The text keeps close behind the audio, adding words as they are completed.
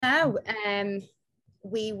now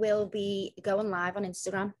we will be going live on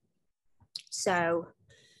Instagram. So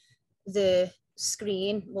the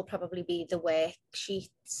screen will probably be the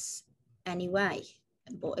worksheets anyway.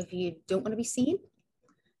 But if you don't want to be seen,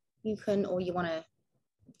 you can, or you want to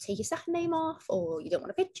take your second name off, or you don't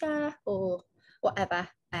want a picture, or whatever,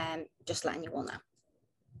 just letting you all know.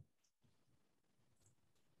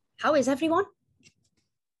 How is everyone?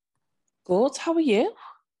 Good. How are you?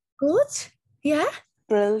 Good. Yeah.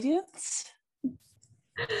 Brilliant.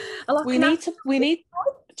 We need.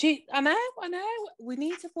 Gee, I know. We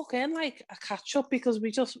need to book in like a catch up because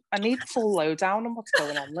I need full lowdown on what's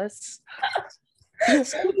going on, Liz.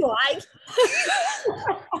 So do I.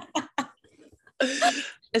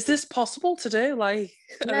 Is this possible to do? Like,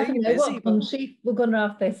 I don't know what country we're going to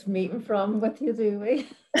have this meeting from with you, do we?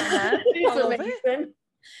 I love it.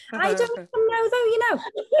 I don't even know though, you know.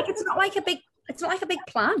 Like, it's not like a big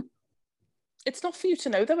plan. It's not for you to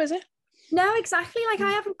know though, is it? No, exactly. Like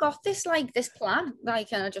I haven't got this plan.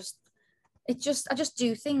 Like, and I just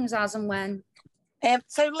do things as and when.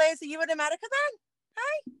 So Liz, are you in America then?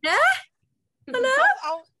 Hi. Yeah. Hello.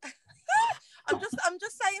 I'm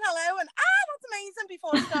just saying hello and that's amazing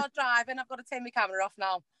before I start driving. I've got to turn my camera off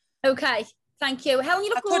now. Okay. Thank you. Helen,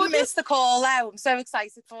 you look gorgeous. I couldn't miss the call now. I'm so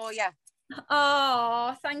excited for you.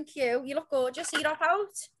 Oh, thank you. You look gorgeous. Are you not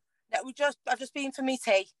out? No, I've just been for me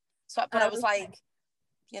tea. So but I was like,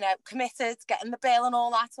 you know, committed, getting the bill and all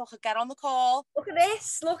that, so I could get on the call. Look at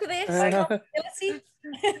this. Right, see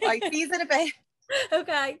you in a bit.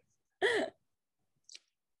 Okay.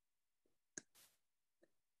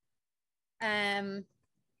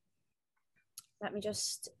 Let me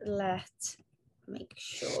just make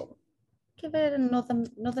sure. Give it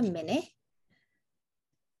another minute.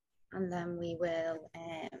 And then we will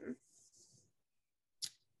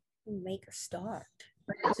make a start.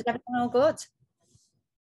 Is everything all good?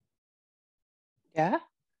 Yeah.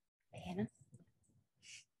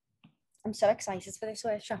 I'm so excited for this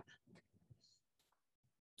workshop.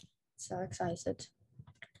 So excited.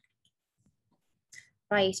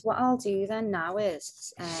 Right, what I'll do then now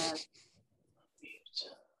is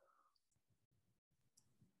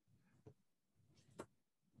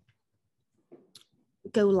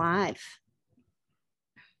go live.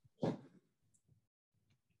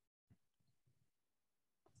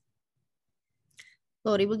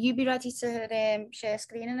 Laurie, will you be ready to share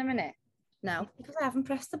screen in a minute? No, because I haven't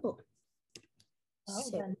pressed the button. Oh,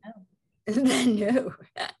 so, then no. Then no.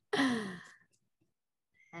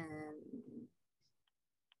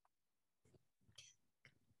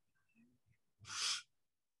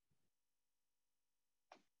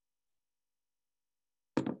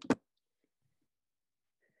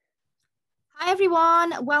 Hi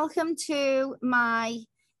everyone, welcome to my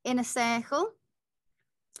inner circle.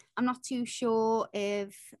 I'm not too sure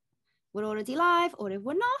if we're already live or if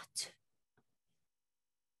we're not.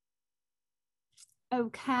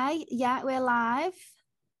 Okay, yeah, we're live.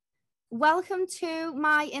 Welcome to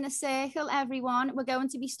my inner circle, everyone. We're going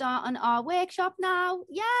to be starting our workshop now.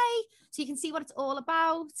 Yay! So you can see what it's all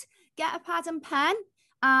about. Get a pad and pen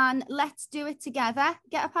and let's do it together.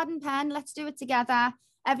 Get a pad and pen, let's do it together.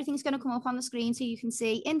 Everything's going to come up on the screen so you can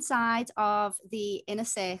see inside of the inner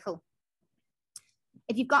circle.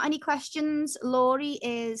 If you've got any questions, Laurie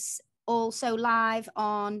is also live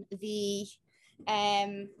on the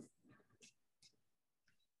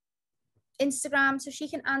Instagram, so she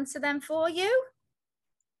can answer them for you.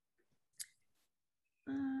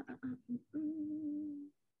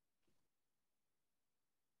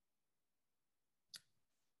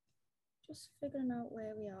 Just figuring out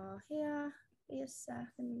where we are here. Be a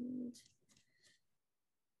second.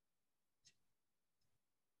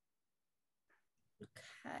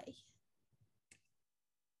 Okay.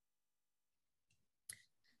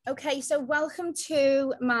 Okay, so welcome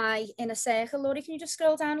to my inner circle. Laurie, can you just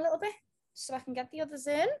scroll down a little bit so I can get the others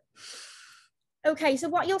in? Okay, so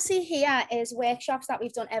what you'll see here is workshops that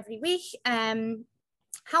we've done every week.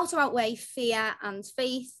 How to outweigh fear and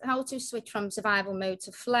faith, how to switch from survival mode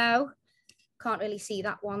to flow. Can't really see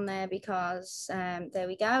that one there because there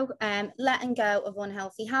we go. Letting go of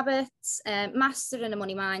unhealthy habits, mastering a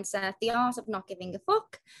money mindset, the art of not giving a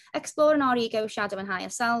fuck, exploring our ego, shadow and higher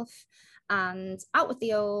self, and out with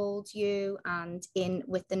the old you and in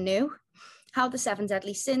with the new. How the 7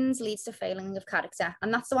 deadly sins leads to failing of character.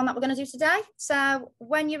 And that's the one that we're going to do today. So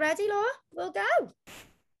when you're ready, Laura, we'll go.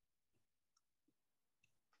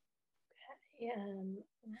 Okay,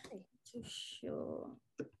 right. Too sure.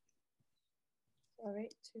 Sorry,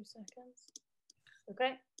 2 seconds.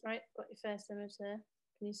 Okay, right, got your first image there.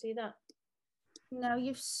 Can you see that? No,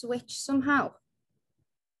 you've switched somehow.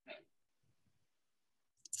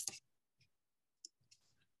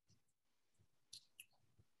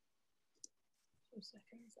 2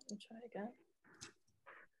 seconds. Let me try again.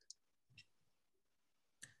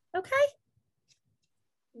 Okay.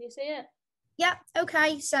 Can you see it? Yeah,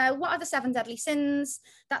 okay. So what are the 7 deadly sins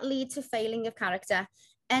that lead to failing of character?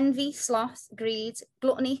 Envy, sloth, greed,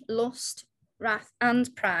 gluttony, lust, wrath,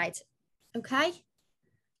 and pride. Okay.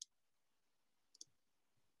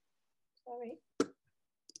 Sorry.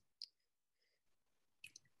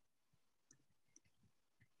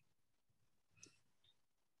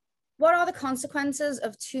 What are the consequences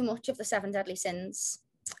of too much of the 7 deadly sins?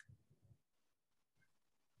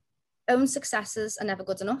 Own successes are never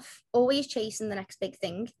good enough. Always chasing the next big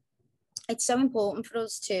thing. It's so important for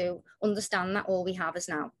us to understand that all we have is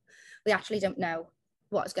now. We actually don't know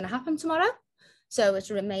what is going to happen tomorrow. So it's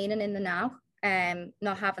remaining in the now,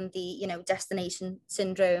 not having the, destination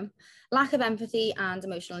syndrome, lack of empathy and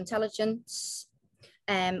emotional intelligence,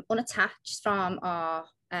 unattached from our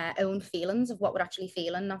own feelings of what we're actually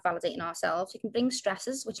feeling, not validating ourselves. It can bring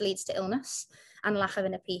stresses, which leads to illness and lack of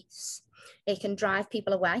inner peace. It can drive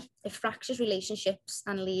people away. It fractures relationships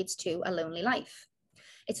and leads to a lonely life.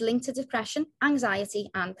 It's linked to depression, anxiety,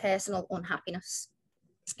 and personal unhappiness.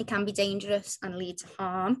 It can be dangerous and lead to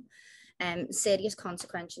harm, serious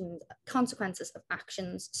consequences of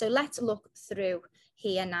actions. So let's look through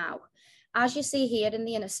here now. As you see here in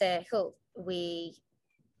the inner circle,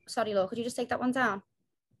 sorry, Laura, could you just take that one down?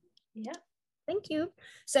 Yeah. Thank you.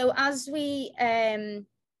 So as we,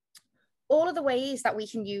 all of the ways that we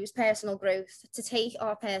can use personal growth to take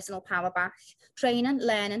our personal power back: training,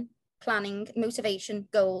 learning, planning, motivation,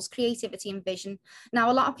 goals, creativity, and vision. Now,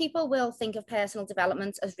 a lot of people will think of personal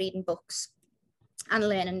development as reading books and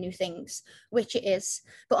learning new things, which it is.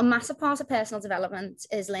 But a massive part of personal development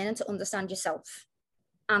is learning to understand yourself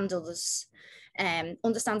and others,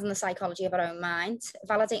 understanding the psychology of our own mind,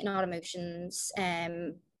 validating our emotions,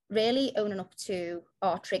 really owning up to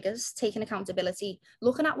our triggers, taking accountability,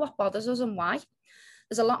 looking at what bothers us and why.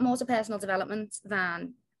 There's a lot more to personal development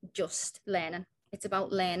than just learning. It's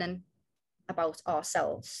about learning about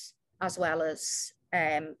ourselves as well as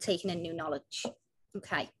taking in new knowledge.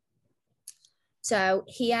 Okay. So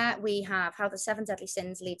here we have how the 7 deadly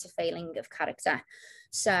sins lead to failing of character.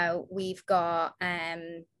 So we've got,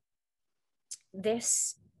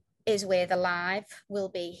 this is where the live will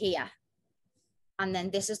be here. And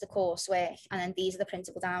then this is the coursework, and then these are the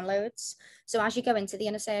printable downloads. So as you go into the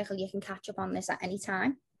inner circle, you can catch up on this at any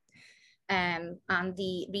time. And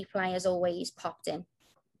the replay is always popped in.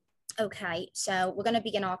 Okay, so we're going to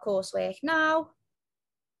begin our coursework now.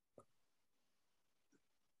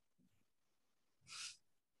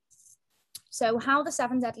 So how the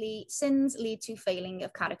 7 deadly sins lead to failing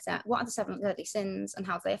of character. What are the 7 deadly sins and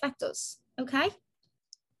how do they affect us? Okay.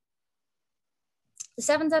 The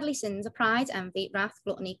 7 deadly sins are pride, envy, wrath,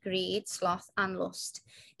 gluttony, greed, sloth, and lust.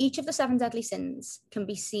 Each of the 7 deadly sins can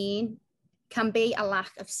be a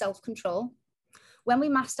lack of self-control. When we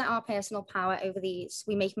master our personal power over these,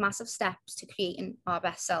 we make massive steps to creating our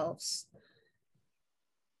best selves.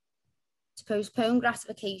 To postpone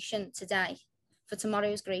gratification today for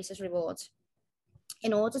tomorrow's greatest reward.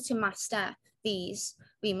 In order to master these,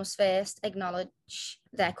 we must first acknowledge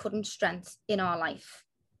their current strength in our life.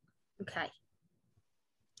 Okay.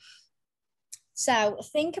 So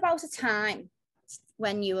think about a time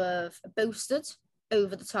when you have boasted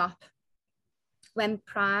over the top, when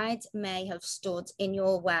pride may have stood in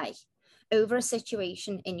your way over a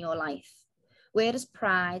situation in your life. Where has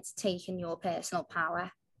pride taken your personal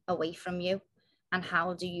power away from you? And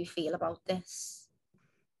how do you feel about this?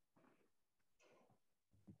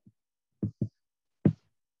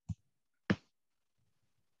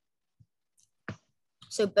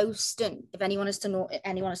 So boasting, if anyone is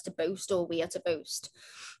to boast or we are to boast,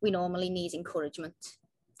 we normally need encouragement.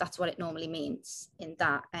 That's what it normally means in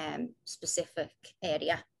that specific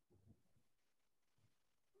area.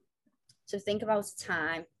 So think about a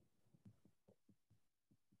time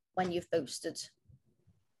when you've boasted.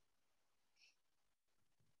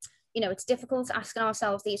 You know, it's difficult asking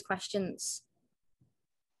ourselves these questions,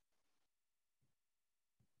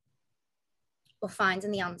 but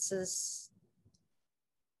finding the answers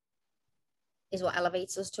is what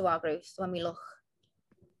elevates us to our growth when we look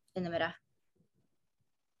in the mirror.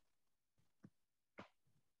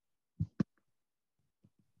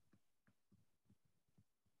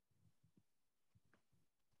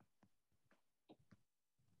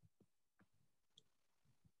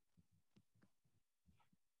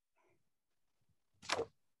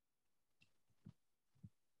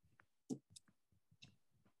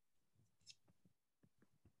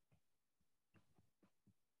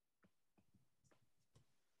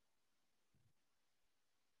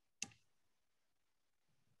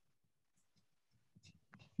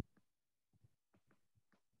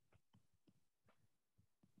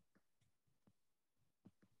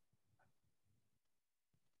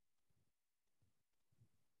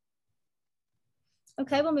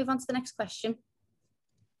 Okay, we'll move on to the next question.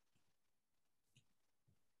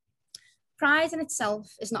 Pride in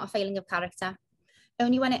itself is not a failing of character.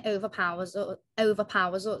 Only when it overpowers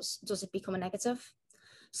us does it become a negative.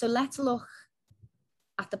 So let's look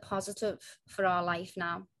at the positive for our life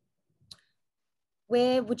now.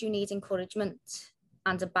 Where would you need encouragement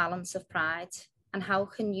and a balance of pride? And how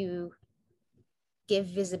can you give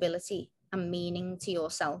visibility and meaning to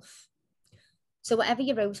yourself? So whatever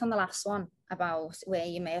you wrote on the last one about where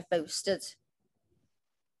you may have boasted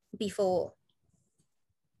before,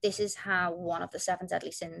 this is how one of the 7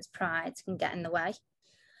 deadly sins, pride, can get in the way.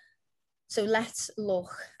 So let's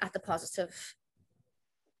look at the positive.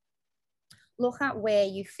 Look at where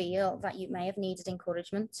you feel that you may have needed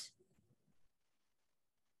encouragement.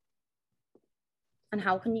 And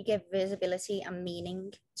how can you give visibility and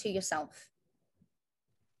meaning to yourself?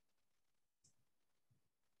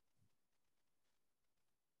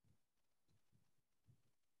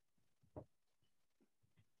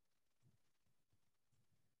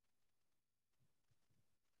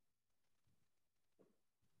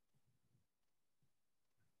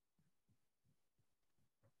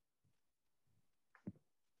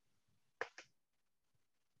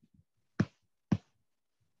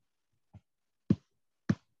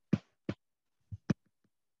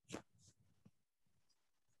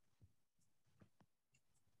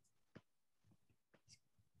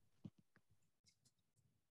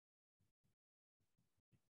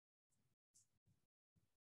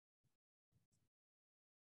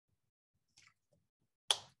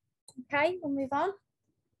 Okay, we'll move on.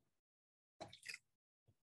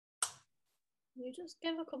 Can you just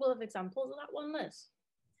give a couple of examples of that one, Liz?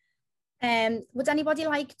 Would anybody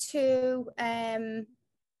like to,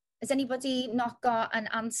 has anybody not got an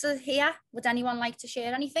answer here? Would anyone like to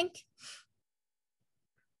share anything?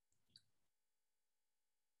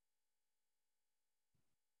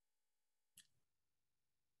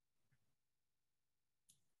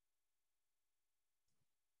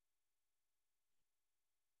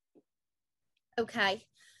 Okay,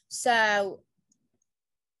 so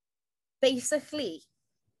basically,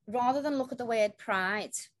 rather than look at the word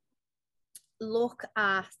pride, look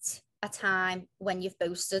at a time when you've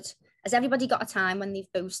boasted. Has everybody got a time when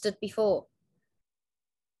they've boasted before?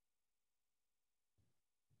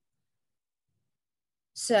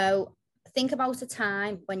 So think about a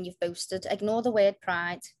time when you've boasted. Ignore the word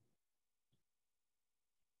pride.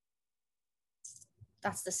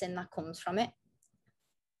 That's the sin that comes from it.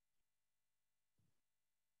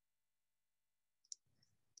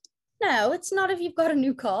 No, it's not if you've got a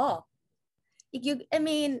new car. I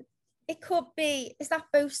mean, it could be, is that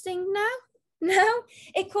boasting? No, no.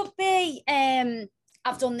 It could be,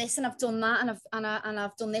 I've done this and I've done that and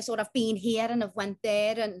I've done this, or I've been here and I've went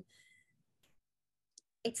there, and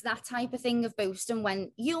it's that type of thing of boasting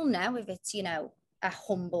when you'll know if it's, you know, a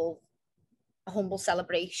humble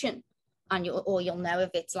celebration, and you'll know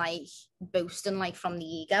if it's like boasting like from the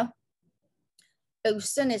ego.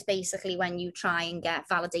 Boasting is basically when you try and get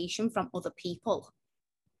validation from other people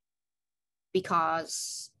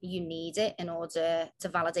because you need it in order to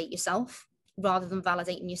validate yourself rather than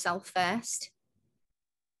validating yourself first.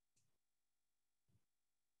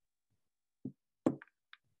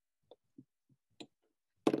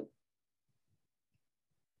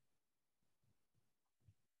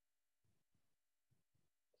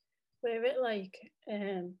 Where it like,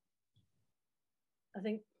 I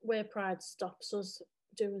think where pride stops us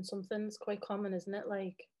doing something is quite common, isn't it?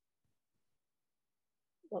 Like,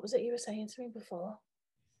 what was it you were saying to me before?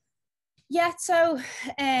 Yeah, so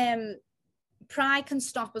pride can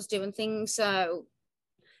stop us doing things. So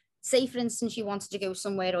say, for instance, you wanted to go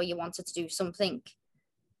somewhere or you wanted to do something,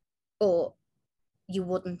 but you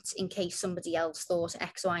wouldn't in case somebody else thought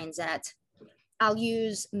X, Y, and Z. I'll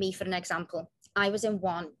use me for an example. I was in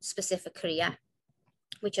one specific career,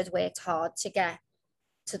 which I'd worked hard to get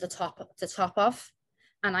to the top of,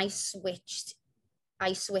 and I switched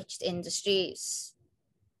industries,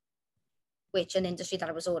 which an industry that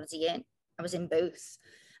I was already in. I was in both.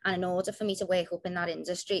 And in order for me to work up in that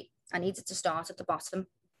industry, I needed to start at the bottom.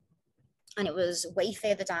 And it was way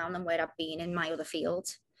further down than where I've been in my other field.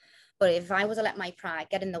 But if I were to let my pride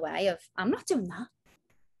get in the way of, I'm not doing that,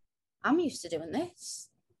 I'm used to doing this,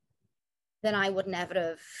 then I would never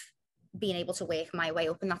have been able to work my way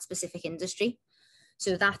up in that specific industry.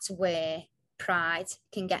 So that's where pride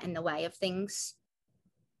can get in the way of things.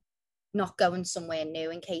 Not going somewhere new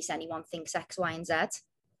in case anyone thinks X, Y, and Z.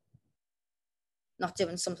 Not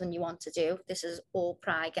doing something you want to do. This is all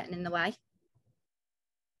pride getting in the way.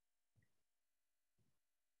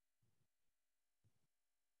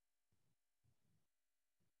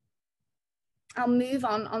 I'll move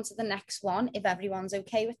on to the next one if everyone's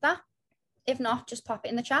okay with that. If not, just pop it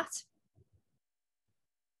in the chat.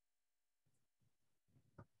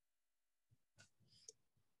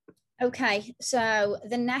 Okay, so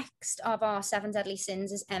the next of our 7 deadly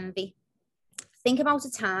sins is envy. Think about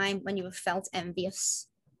a time when you have felt envious,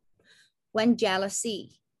 when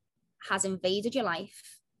jealousy has invaded your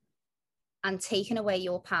life and taken away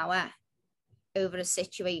your power over a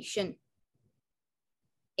situation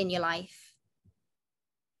in your life.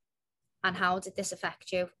 And how did this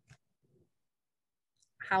affect you?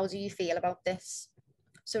 How do you feel about this?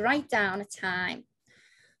 So write down a time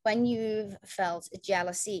when you've felt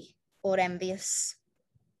jealousy or envious.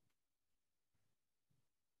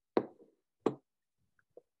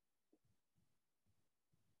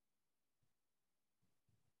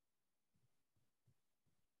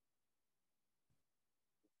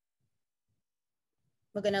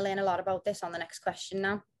 We're going to learn a lot about this on the next question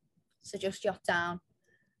now. So just jot down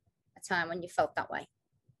a time when you felt that way.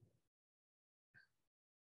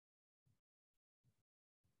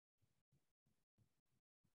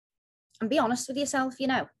 And be honest with yourself, you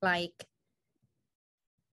know, like,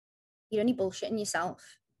 you're only bullshitting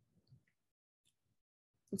yourself.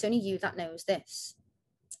 It's only you that knows this.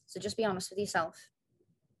 So just be honest with yourself.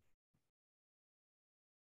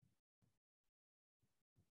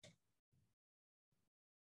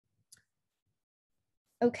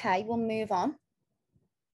 Okay, we'll move on.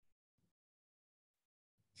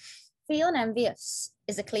 Feeling envious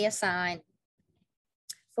is a clear sign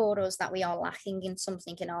for us that we are lacking in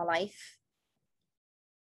something in our life.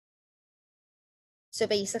 So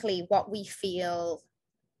basically, what we feel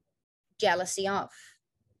jealousy of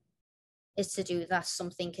is to do that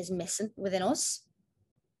something is missing within us.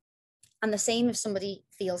 And the same if somebody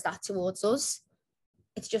feels that towards us,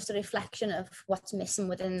 it's just a reflection of what's missing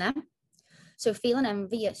within them. So feeling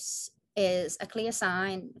envious is a clear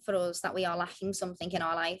sign for us that we are lacking something in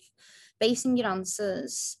our life. Basing your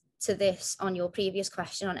answers to this on your previous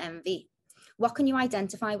question on envy, what can you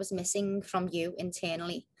identify was missing from you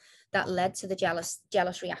internally that led to the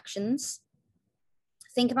jealous reactions?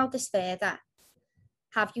 Think about this further.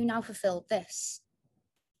 Have you now fulfilled this?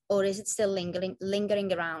 Or is it still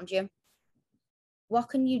lingering around you? What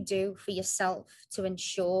can you do for yourself to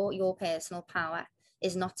ensure your personal power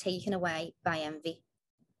is not taken away by envy?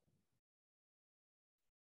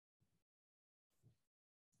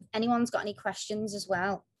 If anyone's got any questions as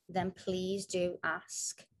well, then please do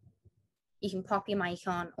ask. You can pop your mic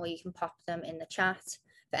on or you can pop them in the chat.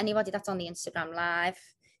 For anybody that's on the Instagram live,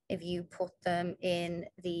 if you put them in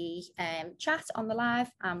the chat on the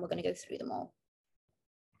live, and we're going to go through them all.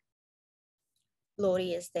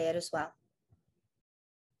 Laurie is there as well.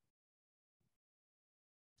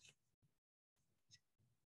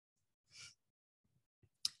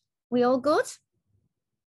 We all good?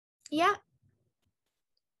 Yeah.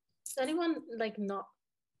 Does anyone like not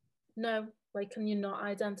know? Like, can you not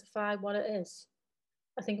identify what it is?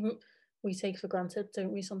 I think we take for granted,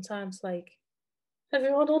 don't we? Sometimes, like,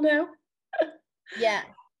 everyone will know. Yeah.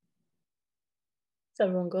 Is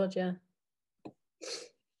everyone good? Yeah.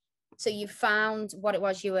 So you've found what it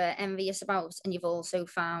was you were envious about, and you've also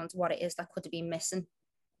found what it is that could have been missing.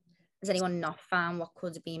 Has anyone not found what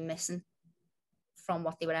could have been missing from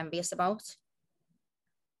what they were envious about?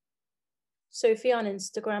 Sophie on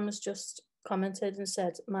Instagram has just commented and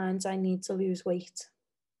said, "Mine's I need to lose weight."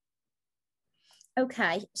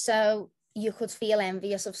 Okay, so you could feel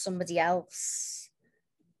envious of somebody else,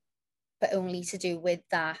 but only to do with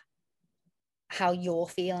that, how you're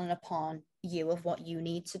feeling upon you of what you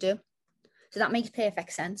need to do. So that makes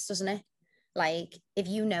perfect sense, doesn't it? Like, if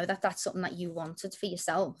you know that that's something that you wanted for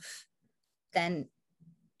yourself, then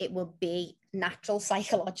it will be natural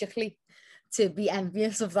psychologically to be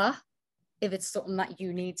envious of that if it's something that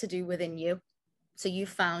you need to do within you. So you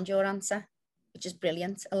found your answer, which is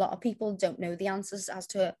brilliant. A lot of people don't know the answers as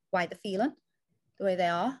to why they're feeling the way they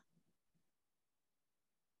are.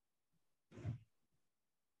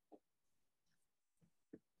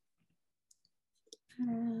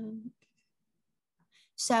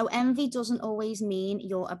 So envy doesn't always mean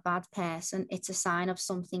you're a bad person. It's a sign of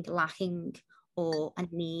something lacking or a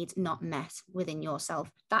need not met within yourself.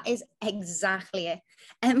 That is exactly it.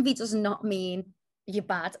 Envy does not mean you're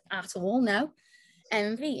bad at all, no.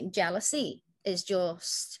 Envy and jealousy is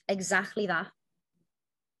just exactly that.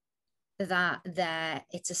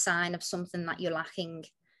 It's a sign of something that you're lacking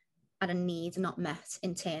and a need not met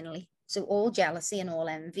internally. So all jealousy and all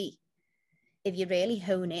envy, if you really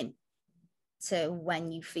hone in to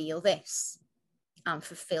when you feel this and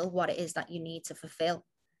fulfill what it is that you need to fulfill,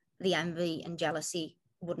 the envy and jealousy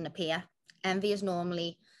wouldn't appear. Envy is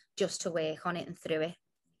normally just to work on it and through it.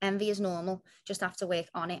 Envy is normal, just have to work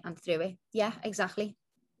on it and through it. Yeah, exactly.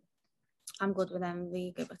 I'm good with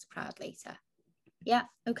envy, good with proud later. Yeah,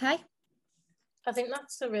 okay. I think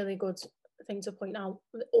that's a really good thing to point out.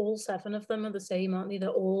 All 7 of them are the same, aren't they? They're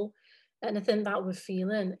all, anything that we're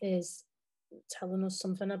feeling is telling us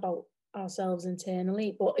something about ourselves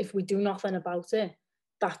internally. But if we do nothing about it,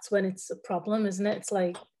 that's when it's a problem, isn't it? It's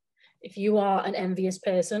like, if you are an envious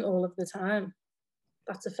person all of the time,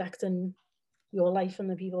 that's affecting your life and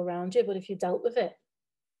the people around you. But if you dealt with it,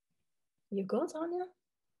 you're good, aren't you?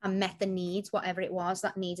 And met the needs, whatever it was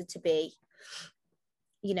that needed to be,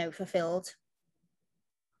 you know, fulfilled.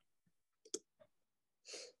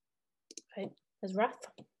 Right, there's wrath.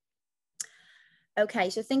 Okay,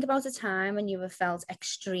 so think about a time when you have felt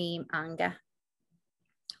extreme anger,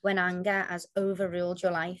 when anger has overruled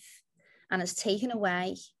your life and has taken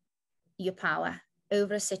away your power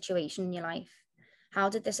over a situation in your life. How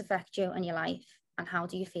did this affect you and your life? And how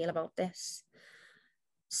do you feel about this?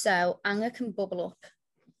 So anger can bubble up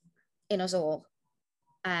in us all,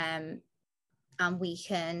 and we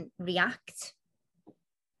can react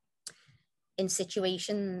in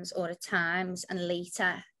situations or at times, and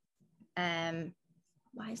later,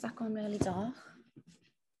 why is that gone really dark?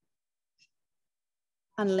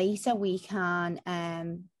 And later we can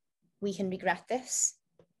regret this.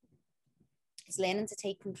 It's learning to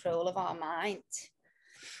take control of our mind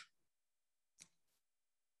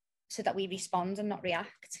so that we respond and not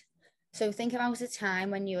react. So think about a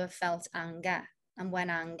time when you have felt anger, and when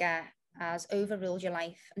anger has overruled your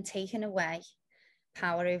life and taken away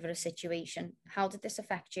power over a situation. How did this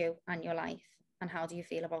affect you and your life? And how do you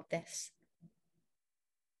feel about this?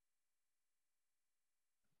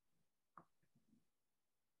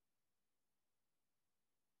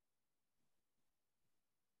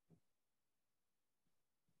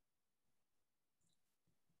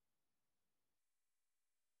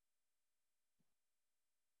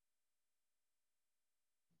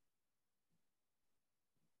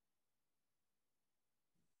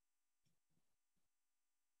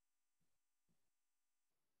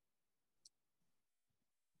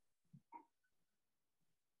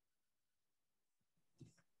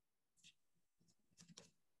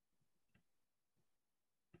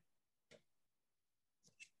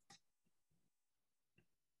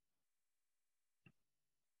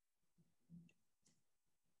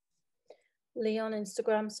 Lee on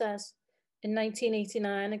Instagram says, in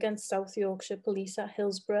 1989 against South Yorkshire Police at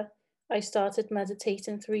Hillsborough, I started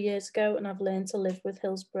meditating 3 years ago and I've learned to live with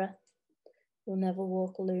Hillsborough. You'll never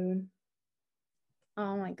walk alone.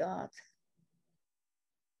 Oh my God.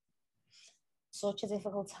 Such a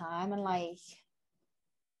difficult time, and like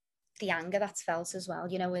the anger that's felt as well,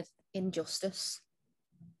 you know, with injustice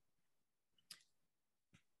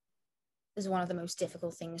is one of the most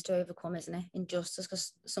difficult things to overcome, isn't it? Injustice,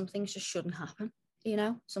 because some things just shouldn't happen, you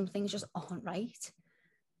know, some things just aren't right.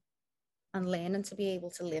 And learning to be able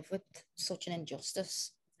to live with such an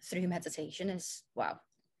injustice through meditation is, wow.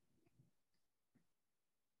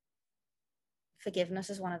 Forgiveness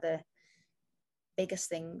is one of the biggest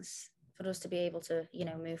things for us to be able to, you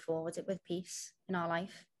know, move forward with peace in our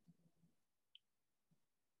life.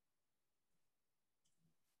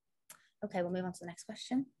 Okay, we'll move on to the next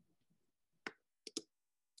question.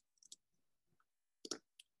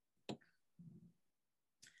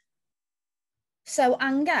 So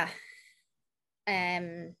anger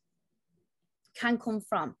can come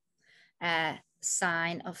from a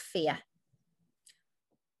sign of fear.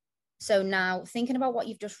 So now thinking about what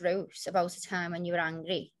you've just wrote about a time when you were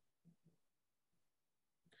angry,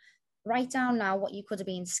 write down now what you could have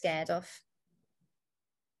been scared of.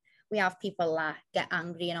 We have people that get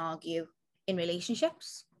angry and argue in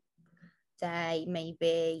relationships. They may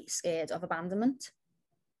be scared of abandonment.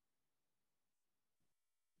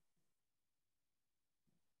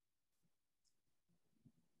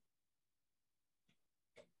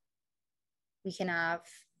 We can have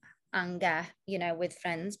anger, you know, with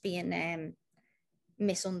friends being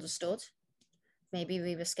misunderstood. Maybe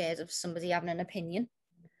we were scared of somebody having an opinion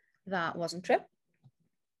that wasn't true.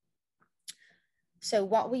 So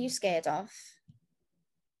what were you scared of?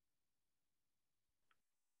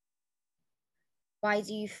 Why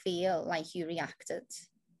do you feel like you reacted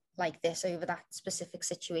like this over that specific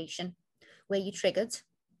situation? Were you triggered?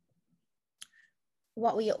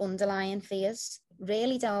 What were your underlying fears?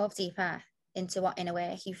 Really delve deeper into what inner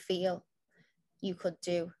work you feel you could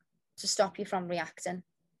do to stop you from reacting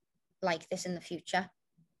like this in the future.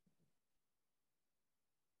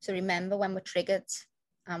 So remember, when we're triggered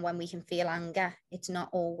and when we can feel anger, it's not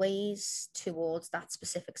always towards that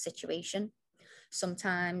specific situation.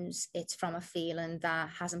 Sometimes it's from a feeling that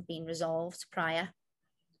hasn't been resolved prior.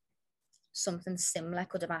 Something similar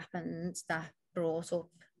could have happened that brought up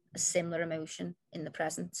a similar emotion in the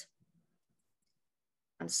present.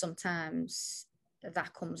 And sometimes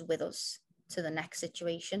that comes with us to the next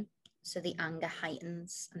situation. So the anger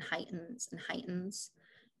heightens and heightens and heightens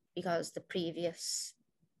because the previous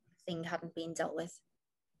thing hadn't been dealt with.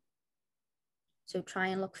 So try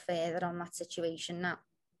and look further on that situation now.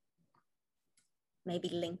 Maybe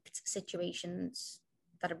linked situations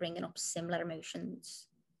that are bringing up similar emotions.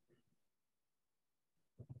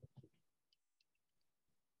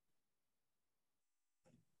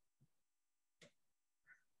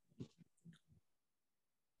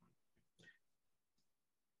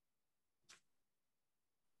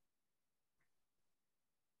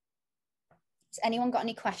 Has anyone got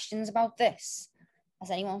any questions about this?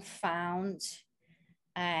 Has anyone found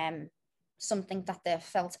something that they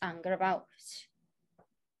felt anger about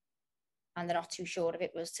and they're not too sure if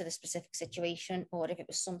it was to the specific situation or if it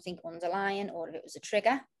was something underlying or if it was a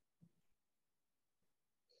trigger?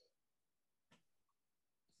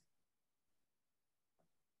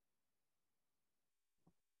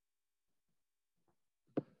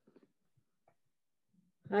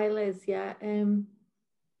 Hi Liz, yeah.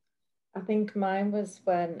 I think mine was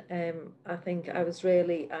when I think I was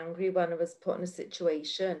really angry when I was put in a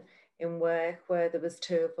situation in work where there was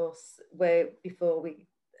two of us, where before we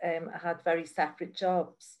had very separate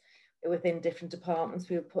jobs within different departments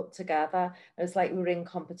we were put together. It was like we were in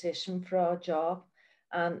competition for our job,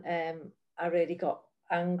 and I really got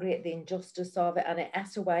angry at the injustice of it, and it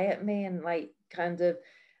ate away at me, and like kind of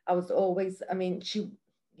I was always, I mean, she,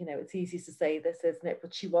 you know, it's easy to say this, isn't it?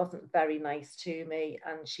 But she wasn't very nice to me,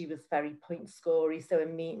 and she was very point scory. So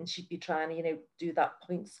in meetings, she'd be trying to, you know, do that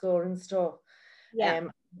point scoring stuff. Yeah.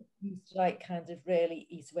 Used to like kind of really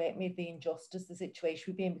eat away at me the injustice, the situation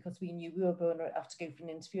we'd be in, because we knew we were going to have to go for an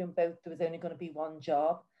interview, and both there was only going to be one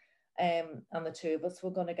job, and the two of us were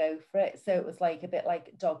going to go for it. So it was like a bit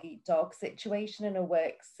like dog eat dog situation in a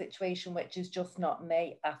work situation, which is just not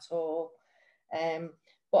me at all.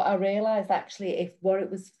 But I realised actually if what it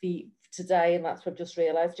was for today, and that's what I've just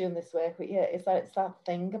realised doing this work with you, is that it's that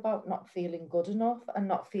thing about not feeling good enough and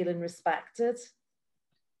not feeling respected.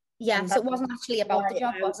 Yeah, so it wasn't actually about the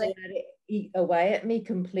job, was it? It eat away at me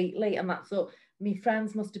completely, and that's all. My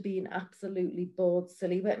friends must have been absolutely bored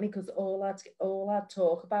silly with me, because all I'd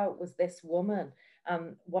talk about was this woman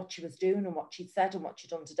and what she was doing and what she'd said and what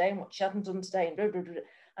she'd done today and what she hadn't done today, and blah, blah, blah.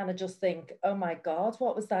 And I just think, oh my God,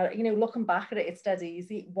 what was that? You know, looking back at it, it's dead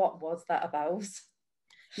easy. What was that about?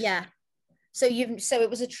 Yeah. So it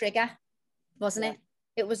was a trigger, wasn't it?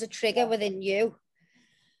 It was a trigger within you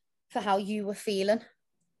for how you were feeling.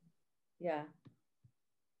 Yeah.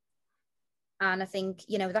 And I think,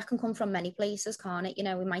 you know, that can come from many places, can't it? You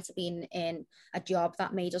know, we might have been in a job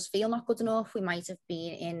that made us feel not good enough. We might have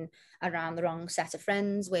been in around the wrong set of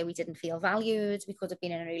friends where we didn't feel valued. We could have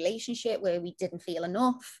been in a relationship where we didn't feel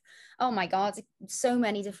enough. Oh my God, so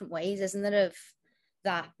many different ways, isn't there, of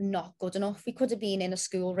that not good enough. We could have been in a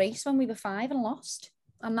school race when we were 5 and lost.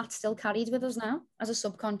 And that's still carried with us now as a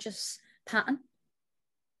subconscious pattern.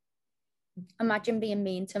 Imagine being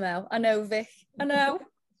mean to Mel. I know, Vic. I know.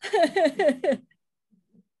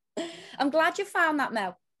 I'm glad you found that,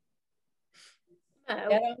 Mel.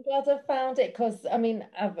 Yeah, I'm glad I found it, because I mean,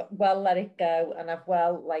 I've well let it go, and I've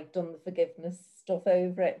well like done the forgiveness stuff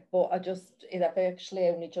over it, but I've actually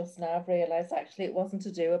only just now realised actually it wasn't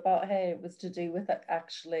to do about her, it was to do with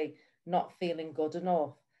actually not feeling good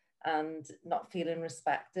enough and not feeling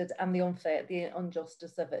respected, and the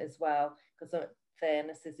injustice of it as well, because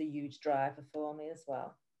fairness is a huge driver for me as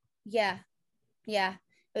well. Yeah.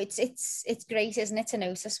 It's great, isn't it, to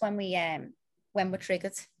notice when we're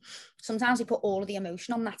triggered. Sometimes we put all of the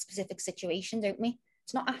emotion on that specific situation, don't we?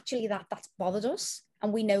 It's not actually that's bothered us,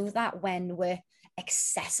 and we know that when we're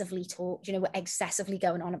excessively we're excessively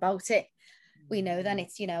going on about it. We know then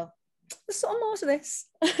it's, you know, there's something more to this.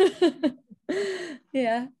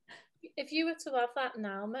 Yeah. If you were to have that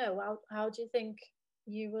now, Mo, how do you think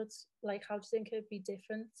you would, like, how do you think it'd be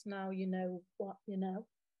different now you know what you know?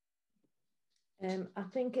 I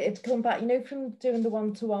think it'd come back, you know, from doing the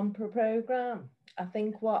one-to-one program. I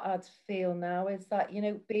think what I'd feel now is that, you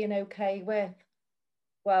know, being okay with,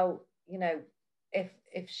 well, you know,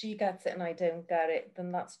 if she gets it and I don't get it,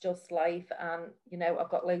 then that's just life. And, you know, I've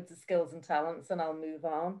got loads of skills and talents and I'll move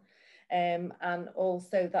on. And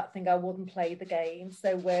also that thing, I wouldn't play the game.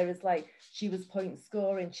 So whereas like she was point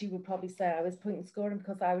scoring, she would probably say I was point scoring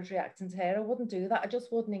because I was reacting to her. I wouldn't do that. I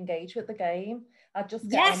just wouldn't engage with the game. I'd just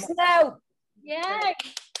get yes, no. Yeah.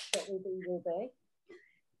 What will be, will be.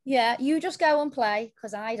 Yeah, you just go and play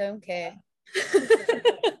because I don't care.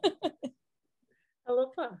 I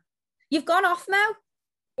love that. You've gone off now.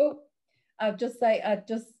 Oh, I'd just say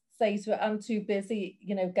to her, I'm too busy,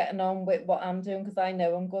 you know, getting on with what I'm doing because I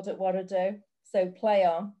know I'm good at what I do. So play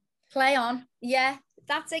on. Play on. Yeah,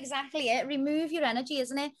 that's exactly it. Remove your energy,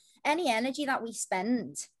 isn't it? Any energy that we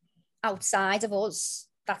spend outside of us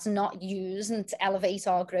that's not used to elevate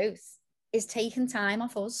our growth is taking time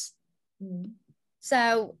off us. Mm.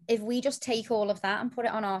 So if we just take all of that and put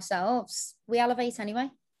it on ourselves, we elevate anyway.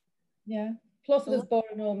 Yeah. Plus, I was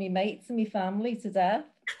boring all my mates and my family to death.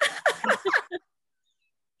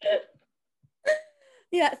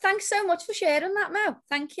 Yeah, thanks so much for sharing that, Mo.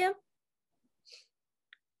 Thank you.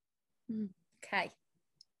 Okay.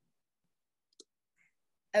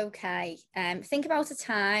 Okay. Think about a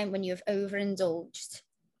time when you've overindulged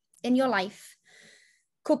in your life.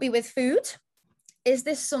 Could be with food. Is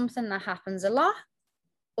this something that happens a lot,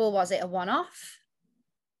 or was it a one-off?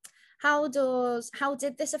 How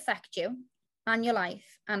did this affect you and your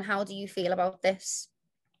life, and how do you feel about this?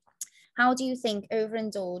 How do you think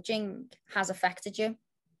overindulging has affected you?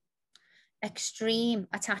 Extreme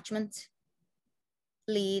attachment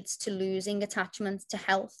leads to losing attachment to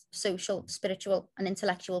health, social, spiritual, and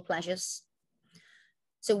intellectual pleasures.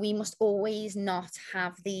 So we must always not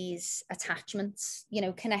have these attachments, you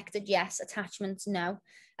know, connected, yes, attachment, no.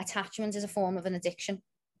 Attachment is a form of an addiction.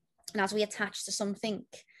 And as we attach to something,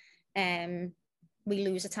 we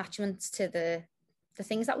lose attachment to the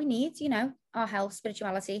things that we need, you know, our health,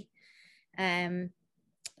 spirituality,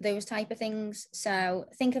 those type of things. So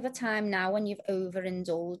think of a time now when you've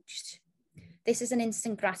overindulged. This is an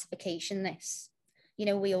instant gratification, this. You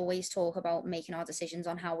know, we always talk about making our decisions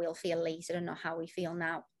on how we'll feel later and not how we feel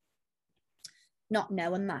now. Not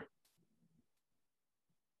knowing that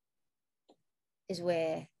is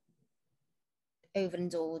where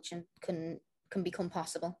overindulgence can become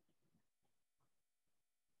possible.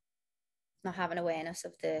 Not having awareness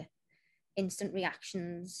of the instant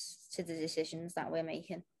reactions to the decisions that we're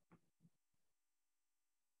making.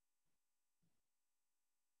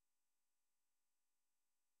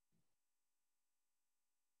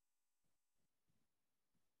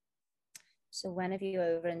 So when have you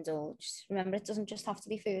overindulged? Remember, it doesn't just have to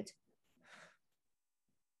be food.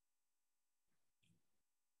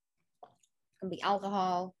 It can be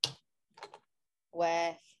alcohol,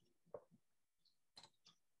 work.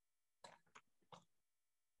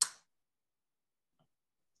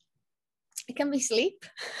 It can be sleep.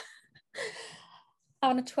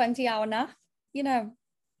 Having a 20-hour nap, you know,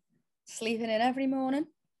 sleeping in every morning.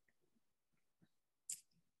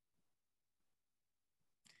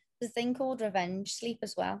 There's a thing called revenge sleep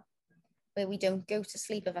as well, where we don't go to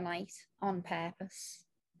sleep overnight on purpose.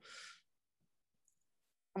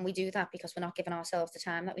 And we do that because we're not giving ourselves the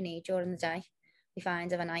time that we need during the day. We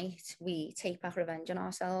find overnight we take back revenge on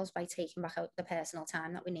ourselves by taking back out the personal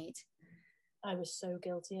time that we need. I was so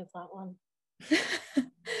guilty of that one.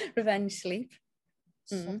 Revenge sleep.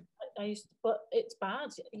 So, I used to, but it's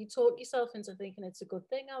bad. You talk yourself into thinking it's a good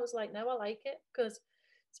thing. I was like, no, I like it because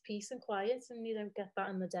it's peace and quiet, and you don't get that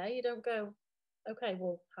in the day. You don't go, okay,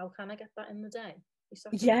 well, how can I get that in the day? You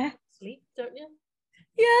start to sleep, don't you?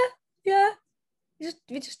 Yeah.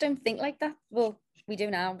 We just don't think like that. Well, we do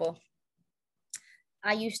now, but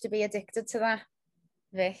I used to be addicted to that,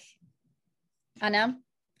 Vic. I know.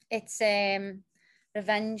 It's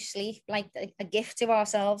revenge sleep, like a gift to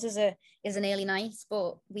ourselves is an early night,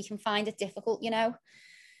 but we can find it difficult, you know,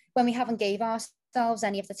 when we haven't gave ourselves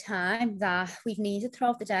any of the time that we've needed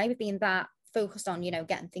throughout the day. We've been that focused on, you know,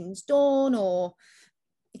 getting things done or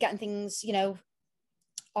getting things, you know,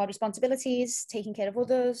 our responsibilities, taking care of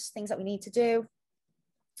others, things that we need to do.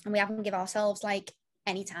 And we haven't given ourselves like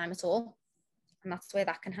any time at all. And that's where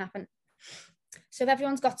that can happen. So if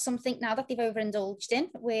everyone's got something now that they've overindulged in,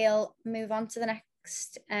 we'll move on to the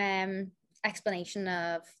next explanation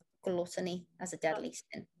of gluttony as a deadly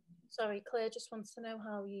sin. Sorry, Claire just wants to know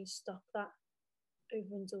how you stop that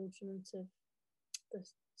overindulgence of the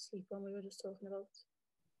sleep one we were just talking about.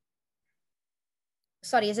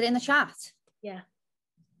 Sorry, is it in the chat? Yeah.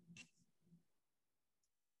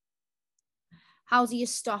 How do you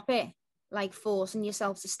stop it? Like forcing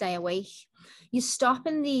yourself to stay awake. You're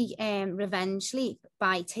stopping the revenge sleep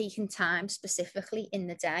by taking time specifically in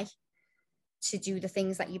the day to do the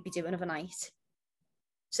things that you'd be doing overnight.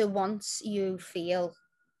 So once you feel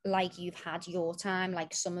like you've had your time,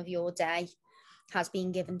 like some of your day has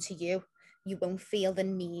been given to you, you won't feel the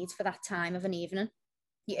need for that time of an evening.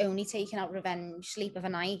 You're only taking out revenge sleep of a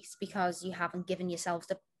night because you haven't given yourself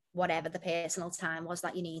the whatever the personal time was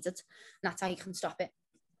that you needed. And that's how you can stop it.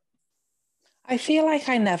 I feel like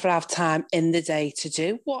I never have time in the day to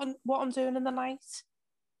do what I'm doing in the night.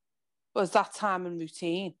 Was that time and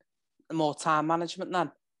routine, more time management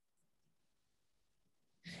then?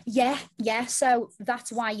 Yeah, yeah. So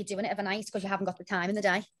that's why you're doing it overnight, because you haven't got the time in the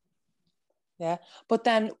day. Yeah. But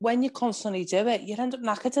then when you constantly do it, you end up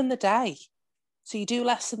knackered in the day. So you do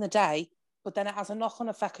less in the day, but then it has a knock-on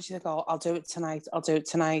effect because you think, oh, I'll do it tonight.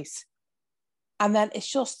 And then it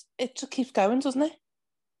just keeps going, doesn't it?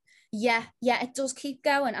 Yeah, yeah, it does keep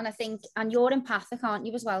going. And I think, and you're empathic, aren't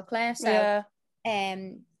you, as well, Claire? So Yeah.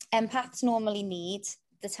 Empaths normally need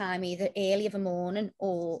the time either early of a morning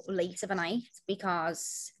or late of a night,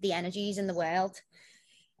 because the energies in the world,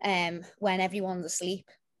 when everyone's asleep,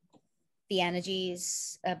 the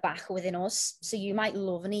energies are back within us. So you might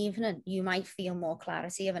love an evening, you might feel more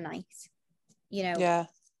clarity of a night, Yeah.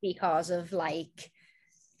 because of like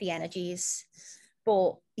the energies.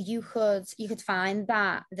 But you could find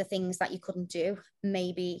that the things that you couldn't do,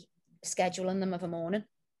 maybe scheduling them of a morning,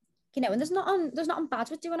 and there's nothing bad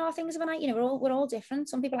with doing our things of a night. We're all different.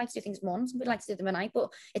 Some people like to do things morning, some people like to do them at night, but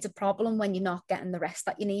it's a problem when you're not getting the rest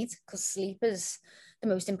that you need, because sleep is the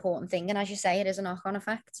most important thing. And as you say, it is a knock-on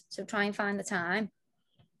effect. So try and find the time,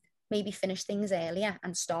 maybe finish things earlier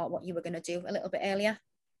and start what you were going to do a little bit earlier.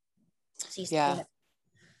 So yeah.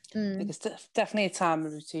 I think it's definitely a time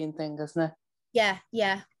and routine thing, isn't it? Yeah.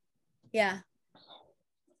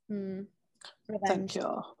 Thank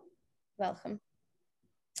you. Welcome.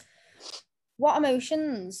 What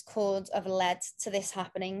emotions could have led to this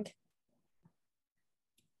happening?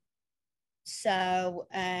 So,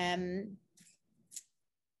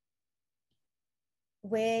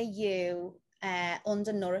 were you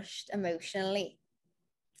undernourished emotionally?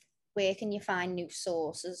 Where can you find new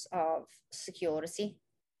sources of security?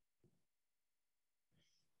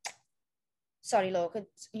 Sorry, Laura, could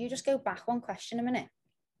you just go back one question a minute?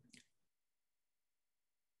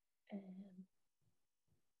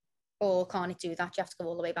 Or can't it do that? You have to go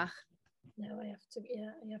all the way back? No, I have to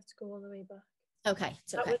go all the way back. Okay,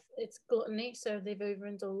 it's okay. It's gluttony, so they've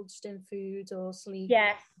overindulged in food or sleep.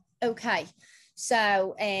 Yeah, okay.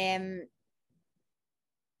 So,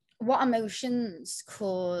 what emotions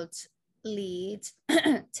could lead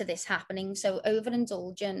to this happening? So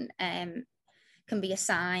overindulging can be a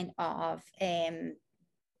sign of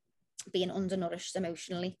being undernourished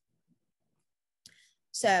emotionally.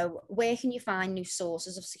 So where can you find new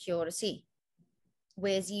sources of security?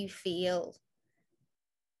 Where do you feel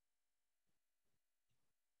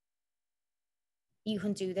you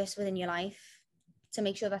can do this within your life to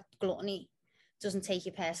make sure that gluttony doesn't take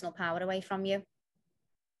your personal power away from you?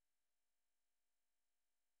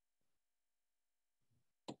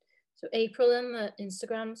 So April in the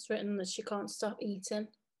Instagram's written that she can't stop eating.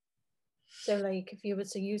 So like if you were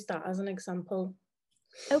to use that as an example.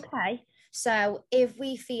 Okay. So if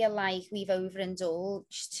we feel like we've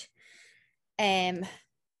overindulged,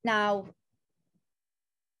 now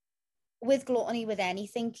with gluttony, with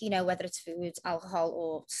anything, whether it's food, alcohol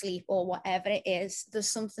or sleep or whatever it is, there's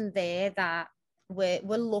something there that we're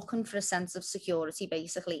looking for a sense of security,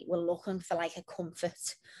 basically. We're looking for like a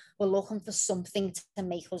comfort. We're looking for something to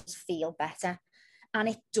make us feel better. And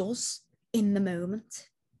it does in the moment.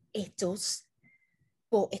 It does.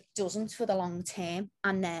 But it doesn't for the long term.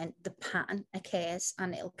 And then the pattern occurs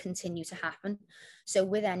and it'll continue to happen. So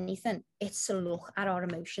with anything, it's to look at our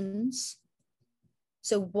emotions.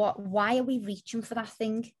 So why are we reaching for that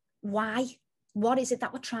thing? Why? What is it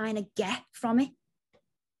that we're trying to get from it?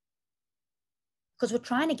 Because we're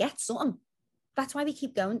trying to get something. That's why we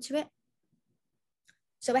keep going to it.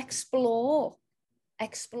 So explore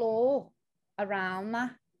around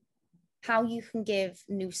that, how you can give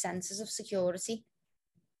new senses of security.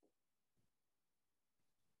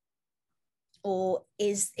 Or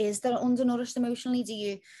is there undernourished emotionally?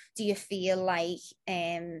 Do you feel like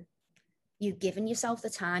you've given yourself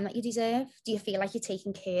the time that you deserve? Do you feel like you're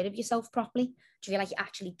taking care of yourself properly? Do you feel like you're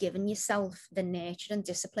actually giving yourself the nurture and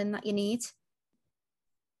discipline that you need?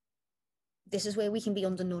 This is where we can be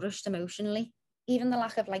undernourished emotionally. Even the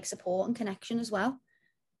lack of like support and connection as well.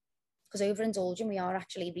 Because overindulging, we are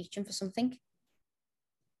actually reaching for something.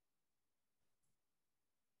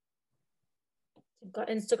 I've got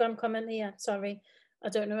Instagram comment here. Sorry, I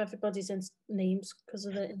don't know everybody's names because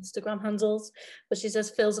of the Instagram handles, but she says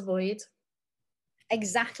fills a void.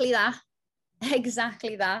 Exactly that.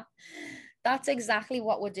 Exactly that. That's exactly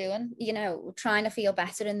what we're doing. We're trying to feel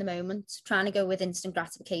better in the moment, trying to go with instant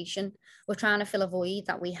gratification. We're trying to fill a void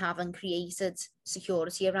that we haven't created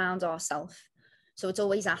security around ourselves. So it's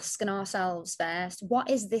always asking ourselves first, what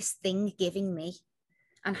is this thing giving me?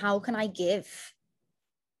 And how can I give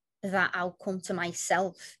that outcome to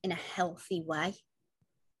myself in a healthy way.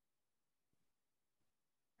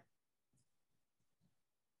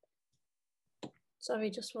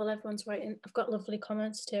 Sorry, just while everyone's writing, I've got lovely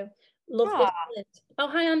comments too. Love this, Liz. Oh,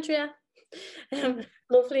 hi, Andrea.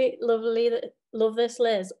 Lovely, love this,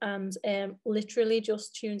 Liz. And literally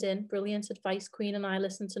just tuned in. Brilliant advice, Queen, and I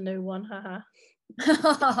listen to no one. Haha.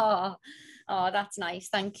 Oh, that's nice.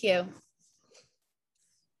 Thank you.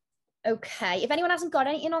 Okay, if anyone hasn't got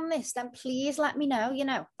anything on this, then please let me know. You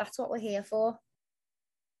know, that's what we're here for.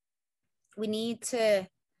 We need to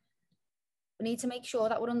make sure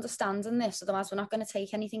that we're understanding this, otherwise we're not going to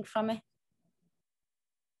take anything from it.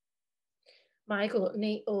 My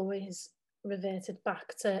gluttony always reverted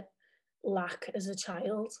back to lack as a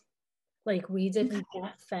child. Like, we didn't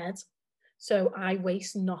get fed, so I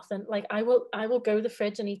waste nothing. Like, I will go to the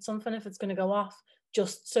fridge and eat something if it's going to go off,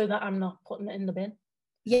 just so that I'm not putting it in the bin.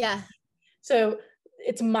 Yeah. So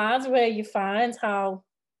it's mad where you find how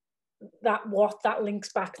what that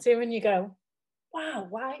links back to, and you go, wow,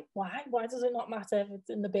 why does it not matter if it's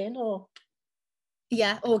in the bin or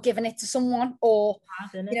giving it to someone, or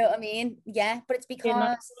you know what I mean? Yeah, but it's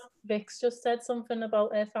because Vix just said something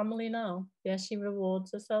about her family now. Yeah, she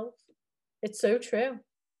rewards herself. It's so true,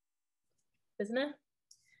 isn't it?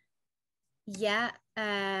 Yeah.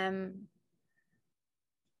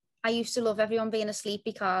 I used to love everyone being asleep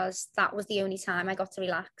because that was the only time I got to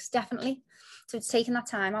relax, definitely. So it's taking that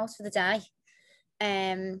time out for the day.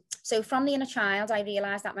 So from the inner child, I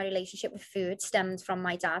realised that my relationship with food stemmed from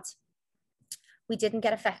my dad. We didn't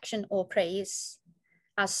get affection or praise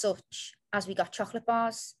as such, as we got chocolate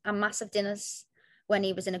bars and massive dinners when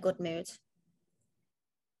he was in a good mood.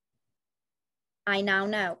 I now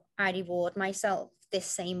know I reward myself this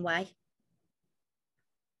same way.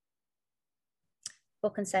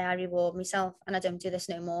 Book and say I reward myself and I don't do this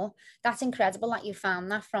no more. That's incredible that you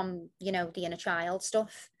found that from, you know, the inner child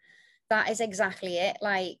stuff. That is exactly it.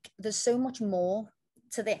 Like, there's so much more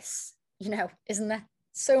to this, you know, isn't there?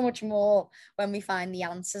 So much more when we find the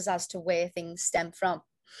answers as to where things stem from.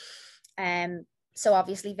 So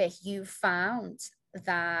obviously, Vic, you found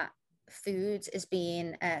that food is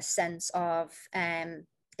being a sense of,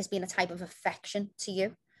 is being a type of affection to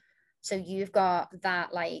you. So you've got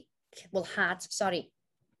that, like,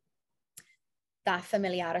 that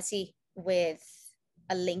familiarity with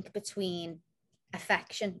a link between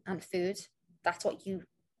affection and food. That's what you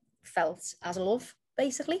felt as love,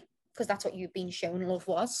 basically, because that's what you've been shown love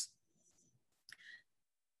was.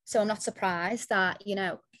 So I'm not surprised that, you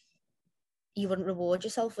know, you wouldn't reward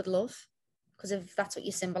yourself with love, because if that's what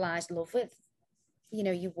you symbolized love with, you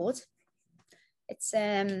know, you would. It's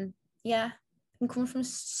yeah, it can come from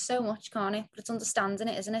so much, can't it? But it's understanding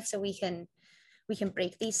it, isn't it? So we can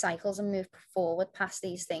break these cycles and move forward past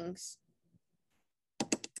these things.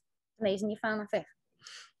 Amazing you found that, Vic.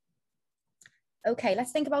 Okay,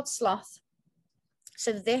 let's think about sloth.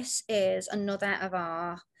 So this is another of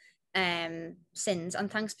our sins, and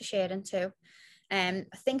thanks for sharing too.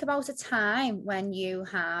 Think about a time when you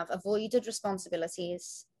have avoided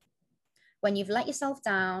responsibilities, when you've let yourself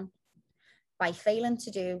down by failing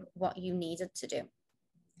to do what you needed to do.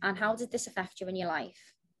 And how did this affect you in your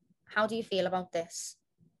life? How do you feel about this?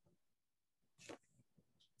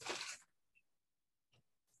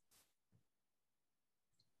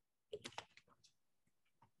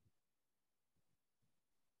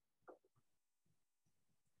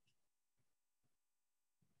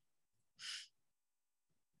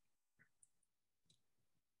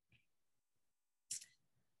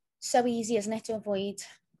 So easy, isn't it, to avoid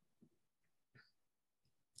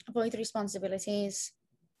the responsibilities,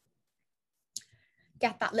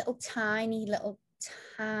 get that little tiny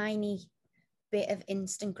bit of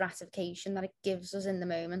instant gratification that it gives us in the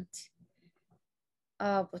moment.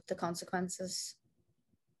 Oh, but the consequences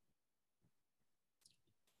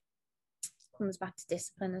comes back to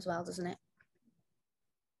discipline as well, doesn't it?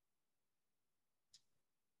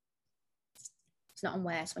 It's not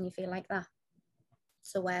worse when you feel like that.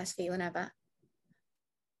 It's the worst feeling ever.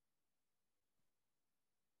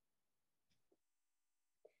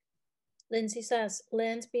 Lindsay says,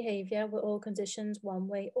 learned behaviour, we're all conditioned one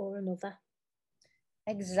way or another.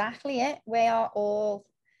 Exactly it.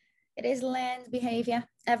 It is learned behaviour.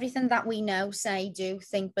 Everything that we know, say, do,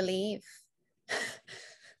 think, believe,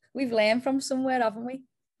 we've learned from somewhere, haven't we?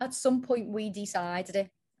 At some point we decided it,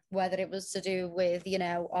 whether it was to do with, you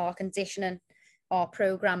know, our conditioning, our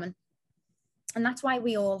programming. And that's why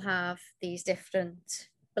we all have these different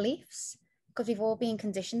beliefs, because we've all been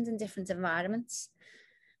conditioned in different environments.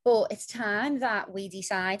 But it's time that we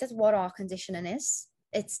decided what our conditioning is.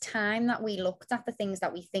 It's time that we looked at the things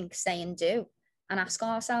that we think, say, and do and ask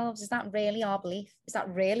ourselves, is that really our belief? Is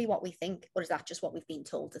that really what we think? Or is that just what we've been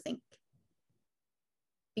told to think?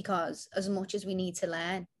 Because as much as we need to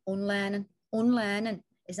learn, unlearning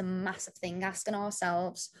is a massive thing. Asking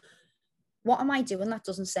ourselves, what am I doing that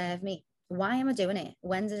doesn't serve me? Why am I doing it?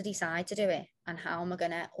 When did I decide to do it? And how am I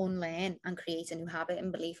going to unlearn and create a new habit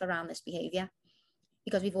and belief around this behavior?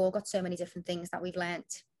 Because we've all got so many different things that we've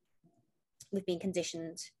learnt. We've been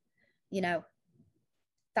conditioned, you know,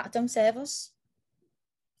 that don't serve us,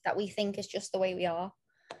 that we think is just the way we are.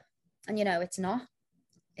 And, you know, it's not.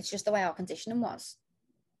 It's just the way our conditioning was.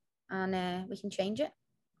 And we can change it.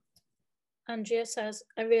 Andrea says,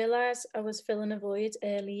 I realised I was filling a void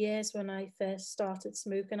early years when I first started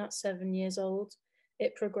smoking at 7 years old.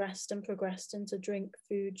 It progressed and progressed into drink,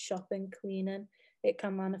 food, shopping, cleaning. It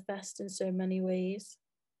can manifest in so many ways.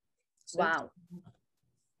 Wow.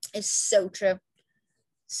 It's so true.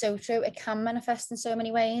 So true. It can manifest in so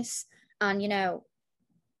many ways. And, you know,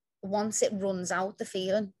 once it runs out, the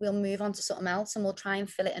feeling, we'll move on to something else and we'll try and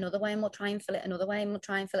fill it another way and we'll try and fill it another way and we'll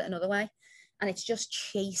try and fill it another way. And it's just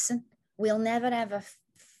chasing. We'll never, ever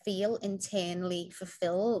feel internally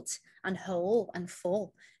fulfilled and whole and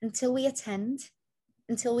full until we attend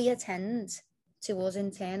to us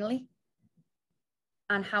internally.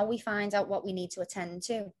 And how we find out what we need to attend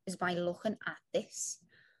to is by looking at this,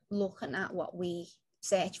 looking at what we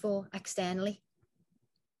search for externally.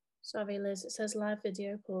 Sorry, Liz, it says live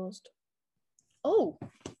video paused. Oh.